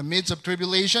 in the midst of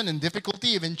tribulation and difficulty,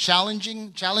 even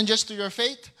challenges to your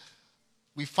faith,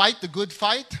 we fight the good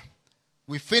fight.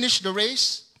 We finish the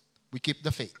race. We keep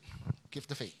the faith. Keep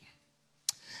the faith.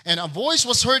 And a voice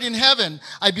was heard in heaven.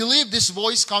 I believe this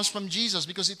voice comes from Jesus,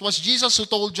 because it was Jesus who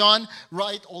told John,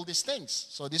 write all these things.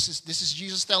 So this is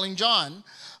Jesus telling John,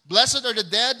 blessed are the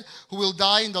dead who will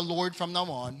die in the Lord from now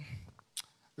on.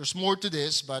 There's more to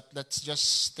this, but let's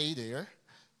just stay there.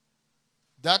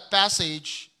 That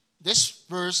passage, this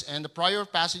verse and the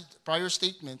prior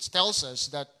statements tells us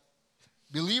that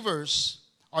believers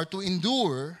are to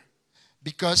endure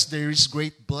because there is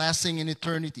great blessing in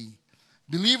eternity.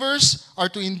 Believers are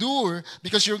to endure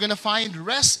because you're going to find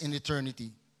rest in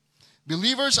eternity.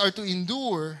 Believers are to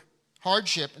endure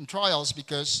hardship and trials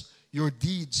because your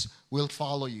deeds will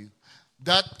follow you.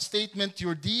 That statement,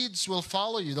 your deeds will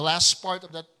follow you, the last part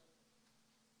of that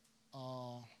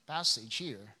passage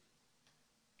here,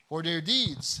 for their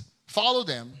deeds follow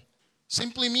them,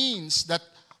 simply means that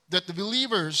the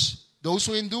believers, those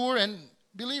who endure, and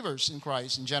believers in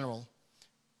Christ in general,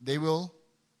 they will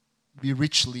be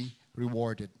richly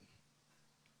rewarded.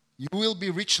 You will be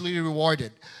richly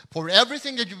rewarded for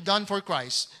everything that you've done for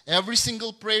Christ. Every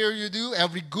single prayer you do,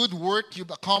 every good work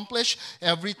you've accomplished,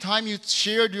 every time you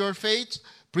shared your faith,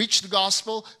 preach the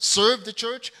gospel, serve the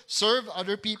church, serve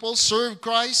other people, serve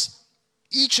Christ.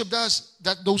 Each of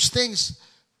those things,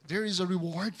 there is a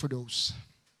reward for those.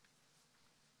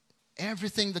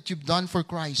 Everything that you've done for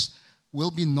Christ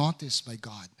will be noticed by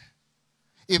God.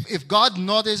 If God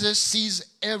notices,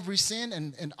 sees every sin,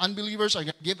 and unbelievers are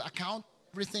going to give account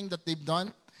of everything that they've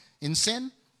done in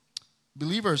sin,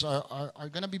 believers are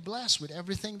going to be blessed with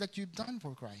everything that you've done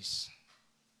for Christ,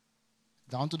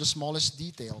 down to the smallest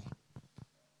detail.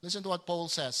 Listen to what Paul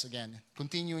says again,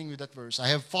 continuing with that verse. I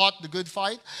have fought the good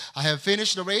fight. I have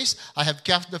finished the race. I have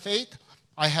kept the faith.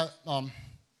 I have,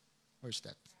 where's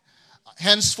that?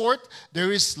 Henceforth,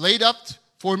 there is laid up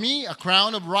for me a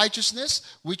crown of righteousness,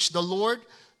 which the Lord,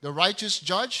 the righteous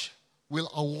judge,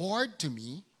 will award to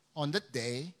me on that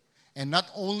day, and not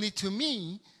only to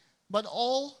me, but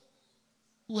all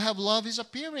who have loved his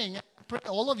appearing.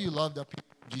 All of you love the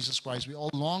appearing of Jesus Christ. We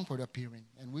all long for the appearing,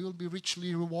 and we will be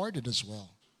richly rewarded as well.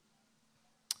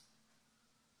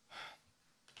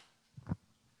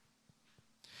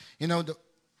 You know,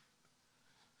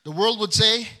 the world would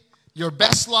say, your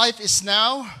best life is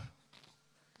now.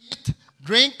 Eat,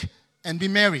 drink, and be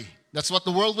merry. That's what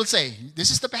the world would say.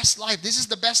 This is the best life. This is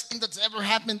the best thing that's ever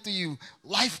happened to you.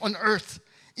 Life on earth.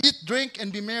 Eat, drink,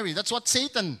 and be merry. That's what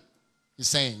Satan is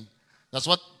saying. That's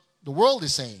what the world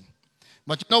is saying.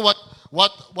 But you know what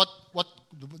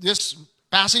this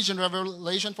passage in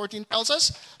Revelation 14 tells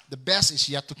us? The best is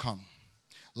yet to come.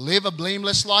 Live a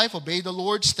blameless life, obey the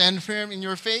Lord, stand firm in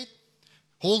your faith,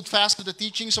 hold fast to the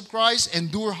teachings of Christ,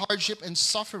 endure hardship and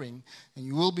suffering, and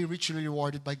you will be richly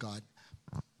rewarded by God.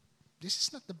 This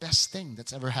is not the best thing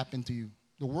that's ever happened to you.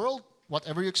 The world,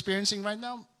 whatever you're experiencing right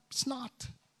now, it's not.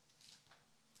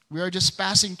 We are just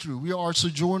passing through. We are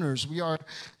sojourners. We are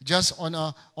just on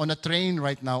a train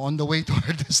right now, on the way to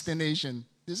our destination.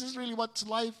 This is really what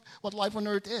life on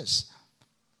earth is.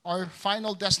 Our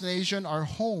final destination, our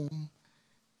home,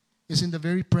 is in the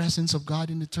very presence of God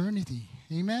in eternity.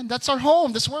 Amen. That's our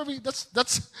home. That's where that's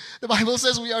the Bible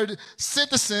says we are the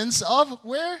citizens of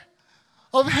where?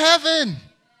 Of heaven.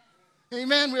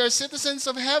 Amen. We are citizens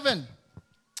of heaven.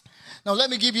 Now let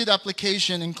me give you the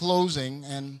application in closing,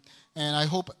 and I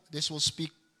hope this will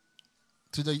speak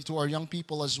to our young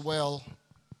people as well.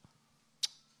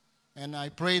 And I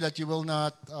pray that you will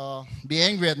not be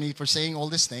angry at me for saying all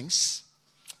these things.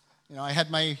 You know, I had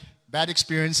my bad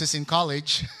experiences in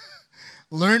college.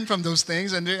 Learn from those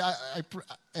things, and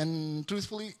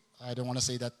truthfully, I don't want to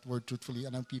say that word truthfully. I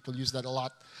know people use that a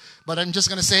lot, but I'm just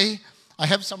going to say I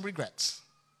have some regrets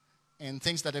and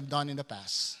things that I've done in the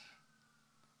past,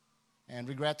 and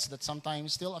regrets that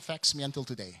sometimes still affects me until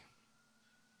today.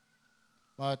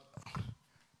 But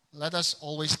let us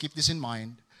always keep this in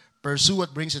mind. Pursue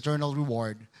what brings eternal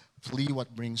reward. Flee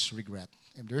what brings regret.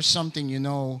 If there's something you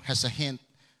know has a hint,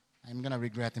 I'm going to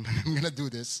regret it, I'm going to do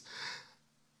this.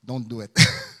 Don't do it.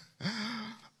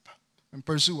 And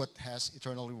pursue what has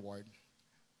eternal reward.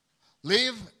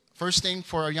 Live, first thing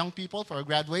for our young people, for our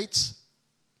graduates,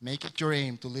 make it your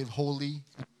aim to live holy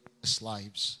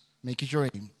lives. Make it your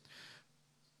aim.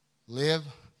 Live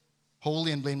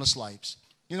holy and blameless lives.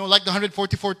 You know, like the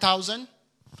 144,000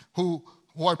 who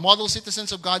are model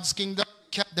citizens of God's kingdom,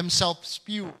 kept themselves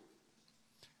pure.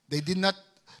 They did not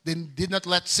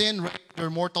let sin rape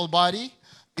their mortal body.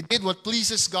 They did what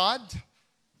pleases God.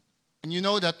 And you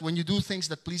know that when you do things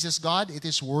that pleases God, it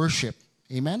is worship.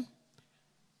 Amen?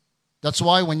 That's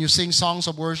why when you sing songs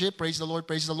of worship, praise the Lord,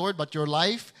 but your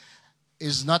life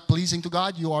is not pleasing to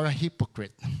God, you are a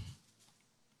hypocrite.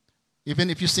 Even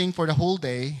if you sing for the whole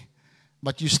day,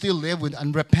 but you still live with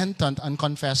unrepentant,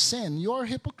 unconfessed sin, you are a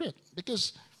hypocrite.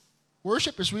 Because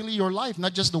worship is really your life,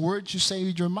 not just the words you say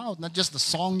with your mouth, not just the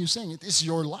song you sing. It is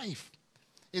your life.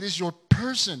 It is your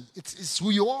person. It's who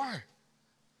you are.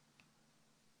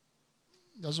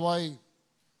 That's why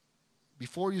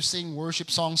before you sing worship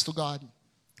songs to God,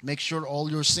 make sure all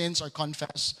your sins are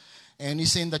confessed. Any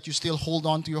sin that you still hold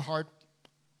on to your heart,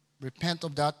 repent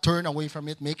of that, turn away from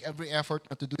it, make every effort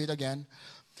not to do it again.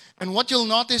 And what you'll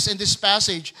notice in this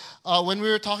passage, when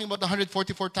we were talking about the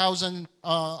 144,000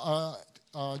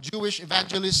 Jewish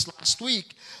evangelists last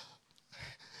week,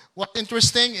 what's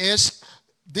interesting is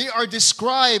they are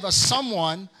described as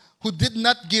someone who did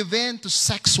not give in to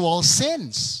sexual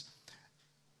sins.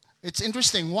 It's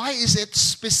interesting. Why is it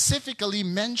specifically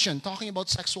mentioned, talking about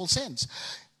sexual sins?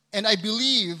 And I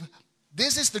believe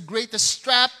this is the greatest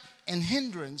trap and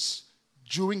hindrance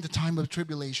during the time of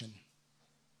tribulation.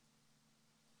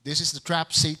 This is the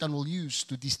trap Satan will use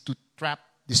to trap,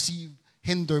 deceive,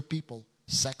 hinder people,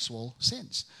 sexual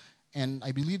sins. And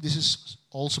I believe this is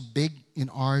also big in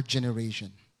our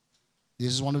generation. This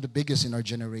is one of the biggest in our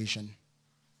generation.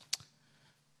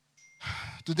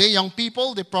 Today, young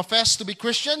people, they profess to be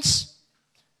Christians,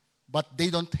 but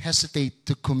they don't hesitate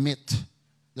to commit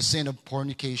the sin of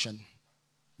fornication.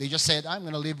 They just said, I'm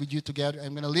going to live with you together.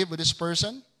 I'm going to live with this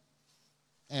person.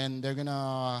 and they're going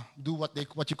to do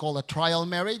what you call a trial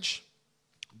marriage.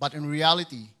 But in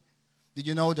reality, did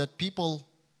you know that people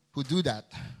who do that,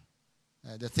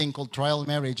 the thing called trial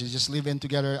marriage, is just live in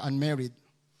together unmarried,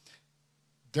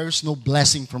 there's no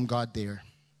blessing from God there.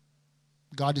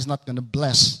 God is not going to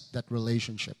bless that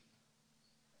relationship.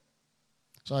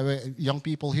 So young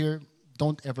people here,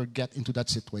 don't ever get into that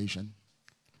situation.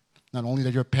 Not only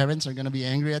that your parents are going to be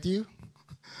angry at you,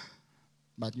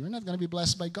 but you're not going to be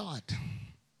blessed by God.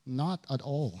 Not at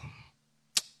all.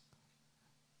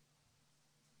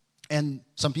 And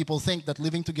some people think that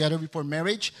living together before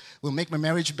marriage will make my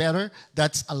marriage better.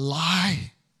 That's a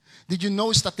lie. Did you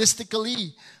know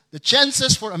statistically, the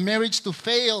chances for a marriage to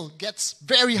fail gets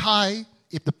very high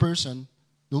if the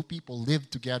people live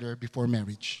together before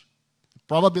marriage. The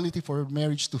probability for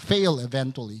marriage to fail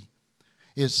eventually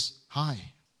is high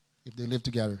if they live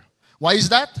together. Why is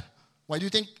that? Why do you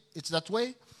think it's that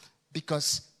way?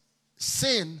 Because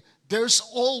sin, there's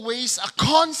always a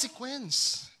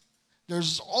consequence.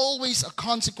 There's always a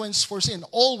consequence for sin.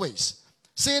 Always.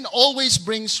 Sin always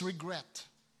brings regret.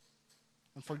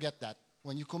 And forget that.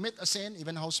 When you commit a sin,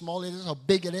 even how small it is, how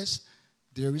big it is,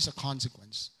 there is a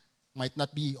consequence. Might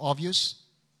not be obvious,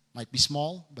 might be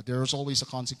small, but there is always a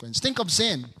consequence. Think of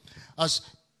sin as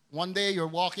one day you're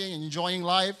walking and enjoying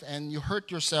life and you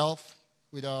hurt yourself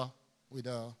with a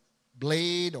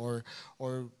blade or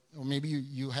maybe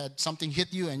you had something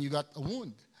hit you and you got a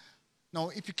wound. Now,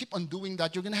 if you keep on doing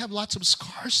that, you're going to have lots of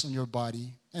scars on your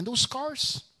body. And those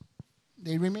scars,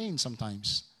 they remain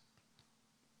sometimes.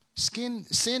 Sin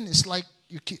is like,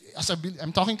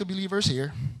 I'm talking to believers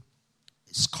here,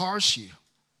 it scars you.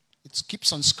 It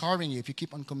keeps on scarring you if you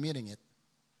keep on committing it.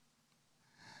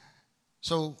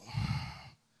 So,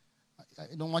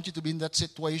 I don't want you to be in that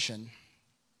situation.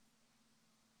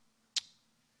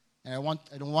 And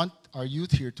I don't want our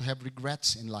youth here to have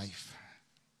regrets in life.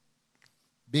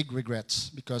 Big regrets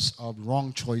because of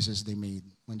wrong choices they made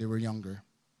when they were younger.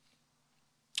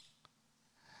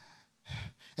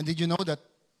 And did you know that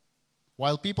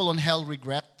while people on hell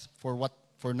regret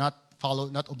for not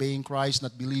obeying Christ,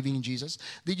 not believing in Jesus,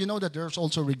 did you know that there's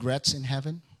also regrets in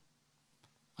heaven?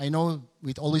 I know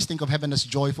we always think of heaven as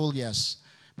joyful, yes.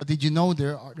 But did you know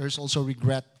there's also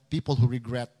people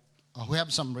who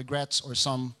have some regrets or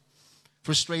some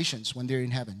frustrations when they're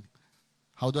in heaven?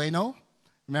 How do I know?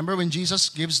 Remember when Jesus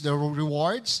gives the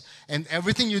rewards and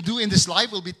everything you do in this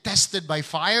life will be tested by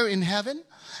fire in heaven?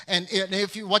 And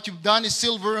if what you've done is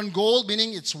silver and gold,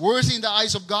 meaning it's worthy in the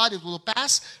eyes of God, it will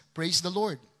pass, praise the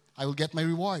Lord. I will get my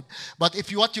reward. But if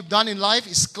what you've done in life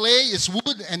is clay, it's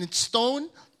wood, and it's stone,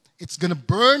 it's going to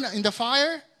burn in the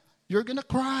fire, you're going to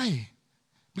cry.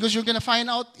 Because you're going to find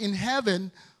out in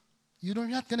heaven, you're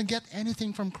not going to get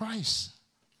anything from Christ.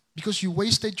 Because you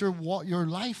wasted your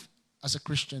life as a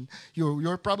Christian.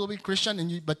 You're probably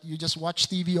Christian, but you just watch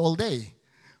TV all day.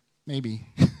 Maybe.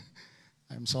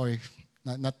 I'm sorry,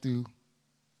 not to,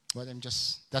 but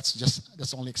that's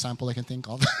the only example I can think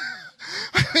of.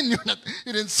 You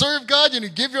didn't serve God, you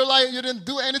didn't give your life, you didn't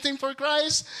do anything for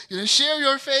Christ, you didn't share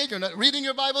your faith, you're not reading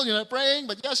your Bible, you're not praying,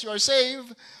 but yes, you are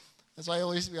saved. That's why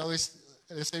we always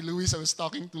say, Luis, I was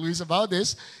talking to Luis about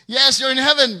this. Yes, you're in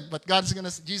heaven, but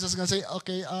Jesus is gonna say,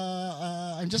 okay,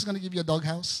 I'm just gonna give you a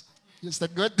doghouse. Is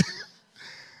that good?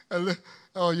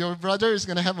 Oh, your brother is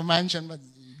gonna have a mansion, but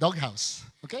doghouse.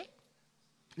 Okay?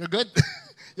 You're good?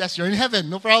 Yes, you're in heaven,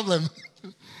 no problem.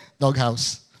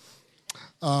 Doghouse.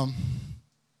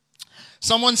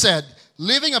 Someone said,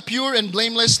 living a pure and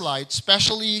blameless life,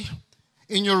 especially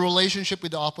in your relationship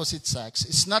with the opposite sex,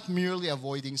 is not merely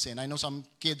avoiding sin. I know some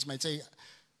kids might say,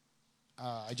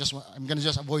 I'm going to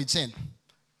just avoid sin.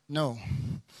 No.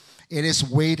 It is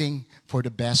waiting for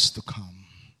the best to come.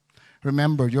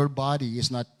 Remember, your body is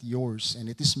not yours, and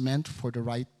it is meant for the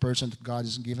right person that God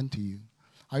has given to you.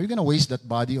 Are you going to waste that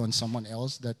body on someone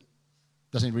else that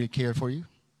doesn't really care for you?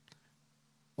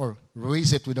 Or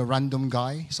raise it with a random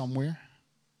guy somewhere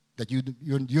that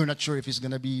you're not sure if he's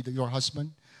going to be your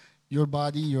husband? Your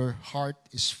body, your heart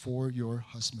is for your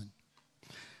husband.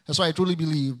 That's why I truly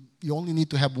believe you only need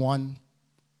to have one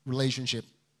relationship,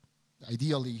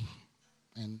 ideally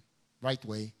and right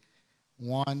way,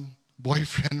 one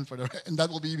boyfriend and that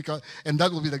will be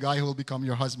the guy who will become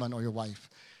your husband or your wife.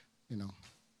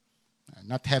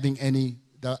 Not having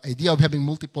the idea of having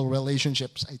multiple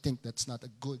relationships, I think that's not a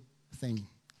good thing.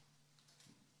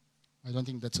 I don't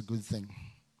think that's a good thing.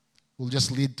 It will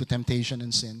just lead to temptation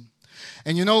and sin.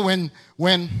 And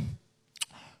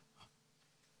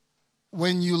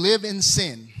when you live in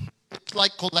sin, it's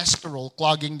like cholesterol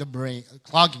clogging the brain,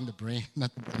 not the brain,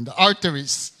 the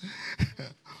arteries,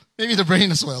 maybe the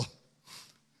brain as well.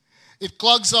 It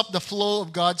clogs up the flow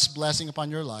of God's blessing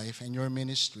upon your life and your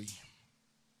ministry.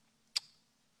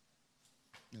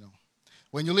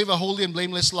 When you live a holy and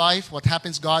blameless life, what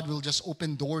happens? God will just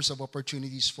open doors of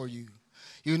opportunities for you.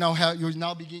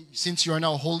 Since you are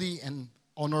now holy and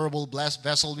honorable, blessed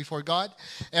vessel before God,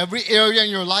 every area in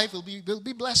your life will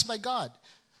be blessed by God,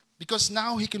 because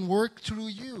now He can work through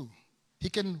you. He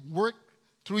can work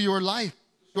through your life.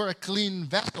 You're a clean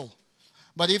vessel.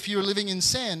 But if you're living in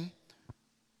sin,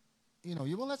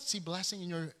 you will not see blessing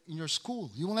in your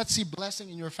school. You will not see blessing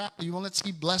in your family. You will not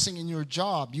see blessing in your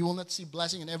job. You will not see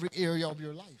blessing in every area of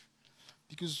your life,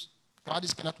 because God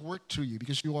cannot work through you,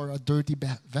 because you are a dirty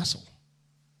vessel.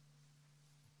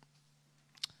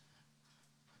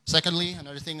 Secondly,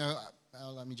 another thing,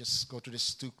 let me just go to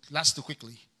this last two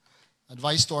quickly.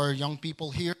 Advice to our young people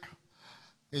here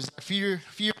is fear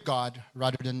God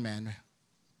rather than man.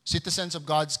 Citizens of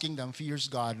God's kingdom fears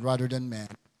God rather than man.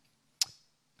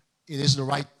 It is the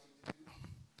right,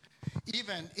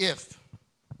 even if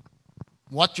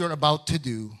what you're about to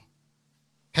do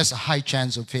has a high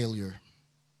chance of failure.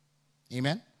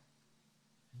 Amen?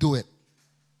 Do it.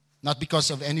 Not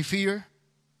because of any fear.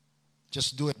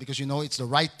 Just do it because you know it's the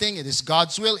right thing. It is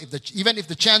God's will. Even if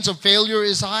the chance of failure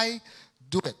is high,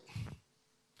 do it.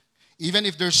 Even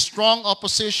if there's strong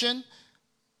opposition,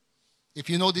 if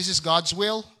you know this is God's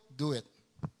will, do it.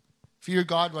 Fear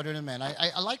God rather than man.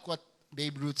 I like what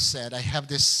Babe Ruth said. I have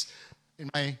this in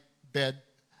my bed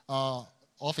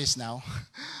office now.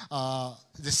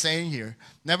 This saying here: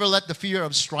 never let the fear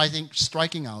of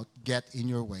striking out get in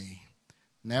your way.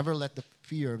 Never let the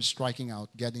fear of striking out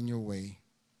get in your way.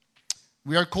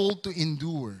 We are called to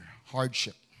endure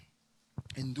hardship,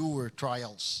 endure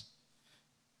trials.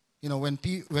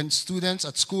 When students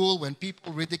at school, when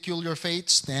people ridicule your faith,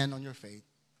 stand on your faith.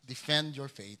 Defend your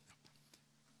faith.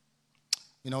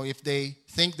 If they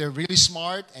think they're really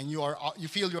smart and you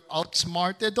feel you're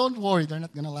outsmarted, don't worry, they're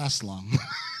not going to last long.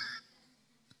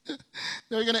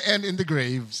 They're going to end in the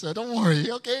grave. So don't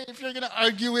worry, okay? If you're going to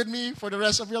argue with me for the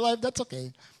rest of your life, that's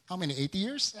okay. How many, 80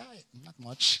 years? Not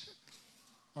much.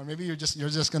 Or maybe you're just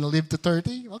going to live to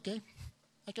 30. Okay,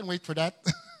 I can wait for that.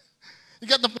 You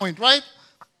get the point, right?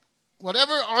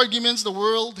 Whatever arguments the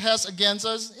world has against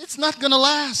us, it's not going to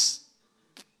last.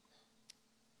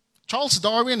 Charles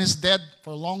Darwin is dead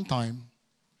for a long time.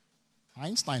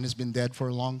 Einstein has been dead for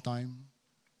a long time.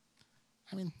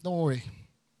 Don't worry.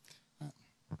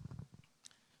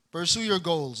 Pursue your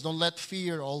goals. Don't let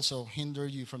fear also hinder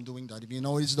you from doing that. If you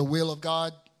know it's the will of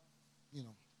God,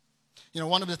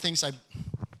 one of the things I'm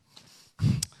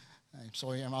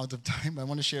sorry, I'm out of time. I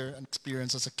want to share an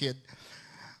experience as a kid.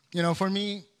 For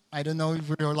me, I don't know if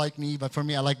you're like me, but for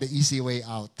me, I like the easy way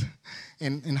out.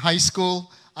 In high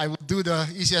school, I would do the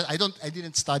easiest. I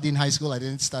didn't study in high school. I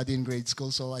didn't study in grade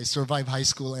school, so I survived high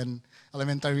school and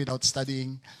elementary without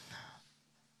studying.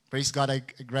 Praise God, I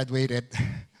graduated.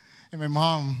 And my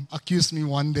mom accused me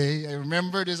one day. I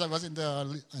remember this. I was in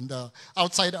the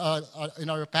outside in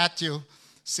our patio,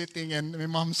 sitting, and my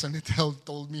mom suddenly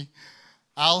told me,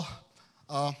 "Al,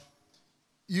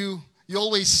 you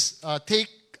always take."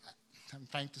 I'm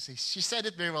trying to say. She said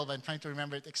it very well, but I'm trying to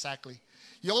remember it exactly.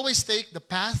 You always take the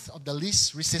path of the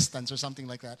least resistance, or something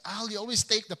like that. Al, you always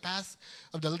take the path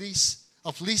of the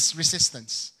least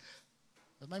resistance.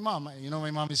 But my mom,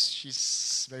 my mom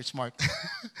she's very smart.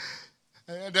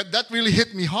 That really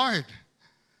hit me hard.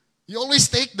 You always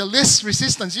take the least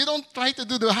resistance. You don't try to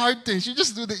do the hard things. You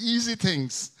just do the easy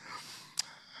things.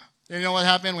 You know what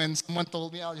happened when someone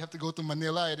told me, "Oh, you have to go to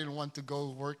Manila." I didn't want to go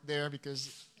work there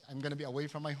because I'm going to be away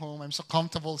from my home. I'm so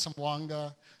comfortable in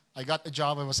Zamboanga. I got a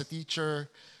job. I was a teacher,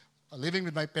 living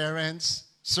with my parents,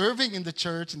 serving in the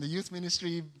church, in the youth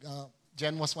ministry.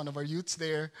 Jen was one of our youths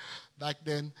there back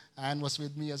then. Anne was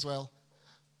with me as well.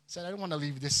 I said, I don't want to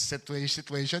leave this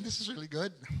situation. This is really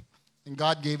good. And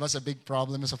God gave us a big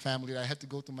problem as a family. I had to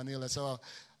go to Manila. So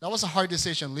that was a hard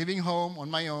decision, leaving home on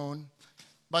my own.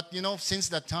 But, since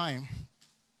that time,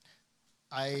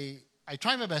 I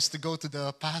try my best to go to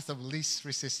the path of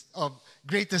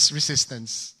greatest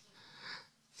resistance.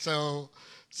 So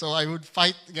I would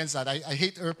fight against that. I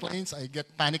hate airplanes. I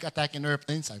get panic attack in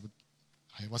airplanes. I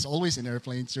was always in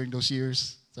airplanes during those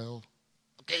years. So,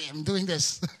 okay, I'm doing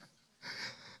this.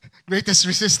 Greatest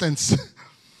resistance.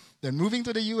 Then moving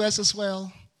to the U.S. as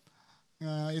well.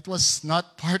 It was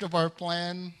not part of our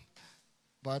plan,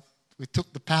 but we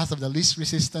took the path of the least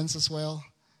resistance as well.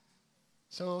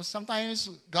 So sometimes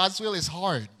God's will is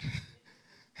hard.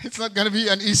 It's not going to be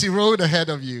an easy road ahead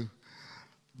of you.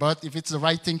 But if it's the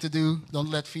right thing to do, don't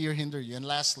let fear hinder you. And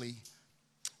lastly,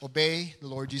 obey the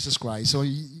Lord Jesus Christ. So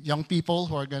young people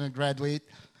who are going to graduate,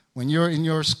 When you're in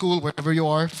your school, wherever you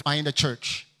are, find a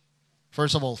church.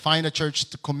 First of all, find a church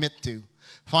to commit to.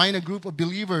 Find a group of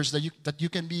believers that you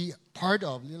can be part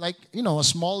of, like, a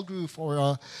small group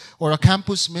or a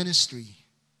campus ministry.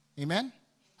 Amen?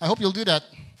 I hope you'll do that.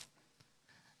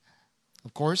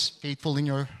 Of course, faithful in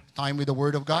your time with the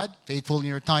Word of God, faithful in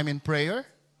your time in prayer.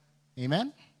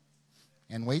 Amen?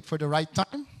 And wait for the right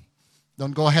time.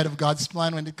 Don't go ahead of God's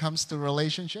plan when it comes to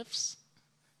relationships.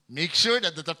 Make sure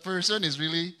that the person is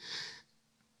really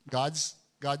God's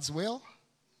will.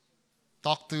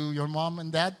 Talk to your mom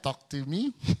and dad. Talk to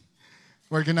me.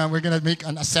 We're gonna make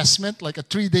an assessment, like a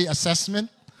 3-day assessment.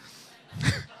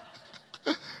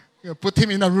 Put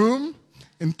him in a room,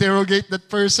 interrogate that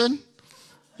person.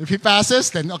 If he passes,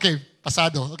 then okay,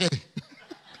 pasado. Okay,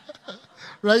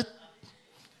 right?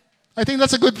 I think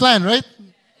that's a good plan, right?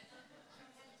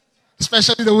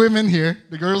 Especially the women here,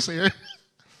 the girls here.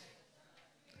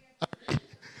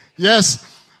 Yes,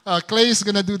 Clay is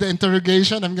gonna do the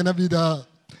interrogation. I'm gonna be the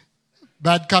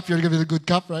bad cop. You're gonna be the good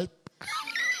cop, right?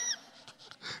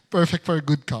 Perfect for a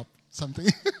good cop, something.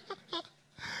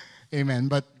 Amen.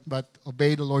 But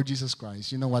obey the Lord Jesus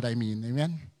Christ. You know what I mean.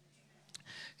 Amen.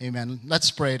 Amen.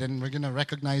 Let's pray, and we're gonna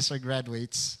recognize our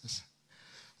graduates.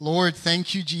 Lord,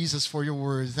 thank you, Jesus, for your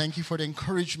word. Thank you for the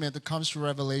encouragement that comes through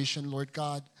revelation, Lord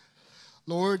God.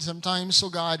 Lord, sometimes, oh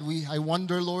God, I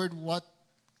wonder, Lord, what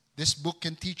this book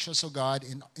can teach us, oh God,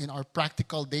 in our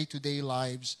practical day-to-day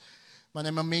lives. But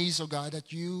I'm amazed, oh God,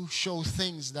 that you show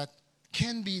things that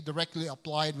can be directly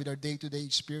applied with our day-to-day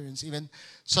experience. Even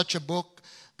such a book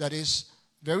that is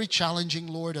very challenging,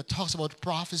 Lord, that talks about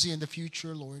prophecy in the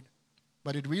future, Lord.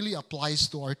 But it really applies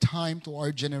to our time, to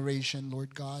our generation,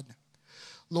 Lord God.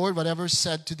 Lord, whatever is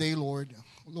said today, Lord,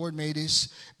 may this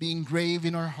be engraved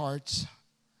in our hearts.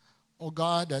 Oh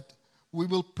God, that we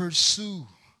will pursue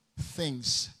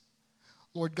things,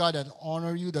 Lord God, that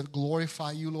honor you, that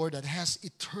glorify you, Lord, that has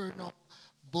eternal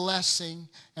blessing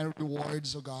and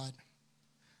rewards, oh God.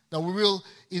 That we will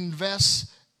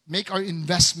make our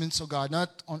investments, oh God,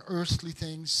 not on earthly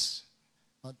things,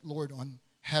 but Lord, on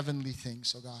heavenly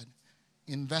things, oh God.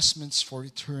 Investments for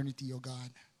eternity, oh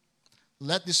God.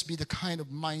 Let this be the kind of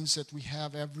mindset we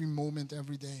have every moment,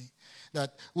 every day,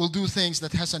 that we'll do things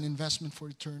that has an investment for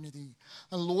eternity.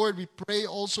 And Lord, we pray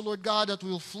also, Lord God, that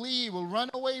we'll run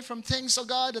away from things, oh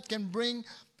God, that can bring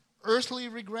earthly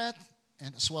regret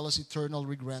and as well as eternal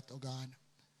regret, oh God.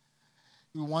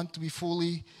 We want to be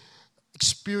fully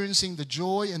experiencing the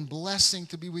joy and blessing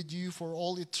to be with you for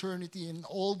all eternity and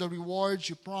all the rewards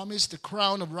you promised, the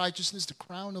crown of righteousness, the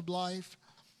crown of life.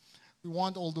 We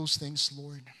want all those things,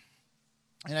 Lord.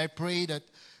 And I pray that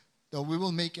we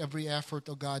will make every effort,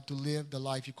 oh God, to live the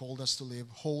life you called us to live,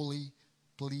 holy,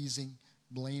 pleasing,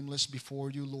 blameless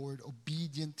before you, Lord,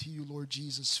 obedient to you, Lord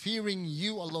Jesus, fearing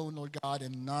you alone, Lord God,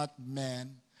 and not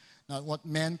man. Not what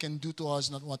man can do to us,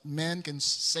 not what man can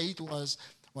say to us,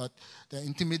 what the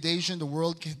intimidation the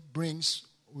world brings.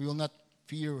 We will not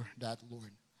fear that,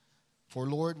 Lord. For,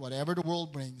 Lord, whatever the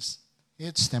world brings,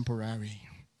 it's temporary,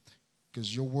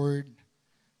 because your word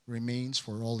remains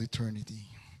for all eternity.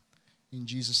 In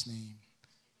Jesus' name,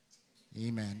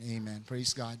 amen. Amen.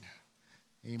 Praise God.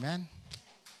 Amen.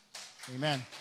 Amen.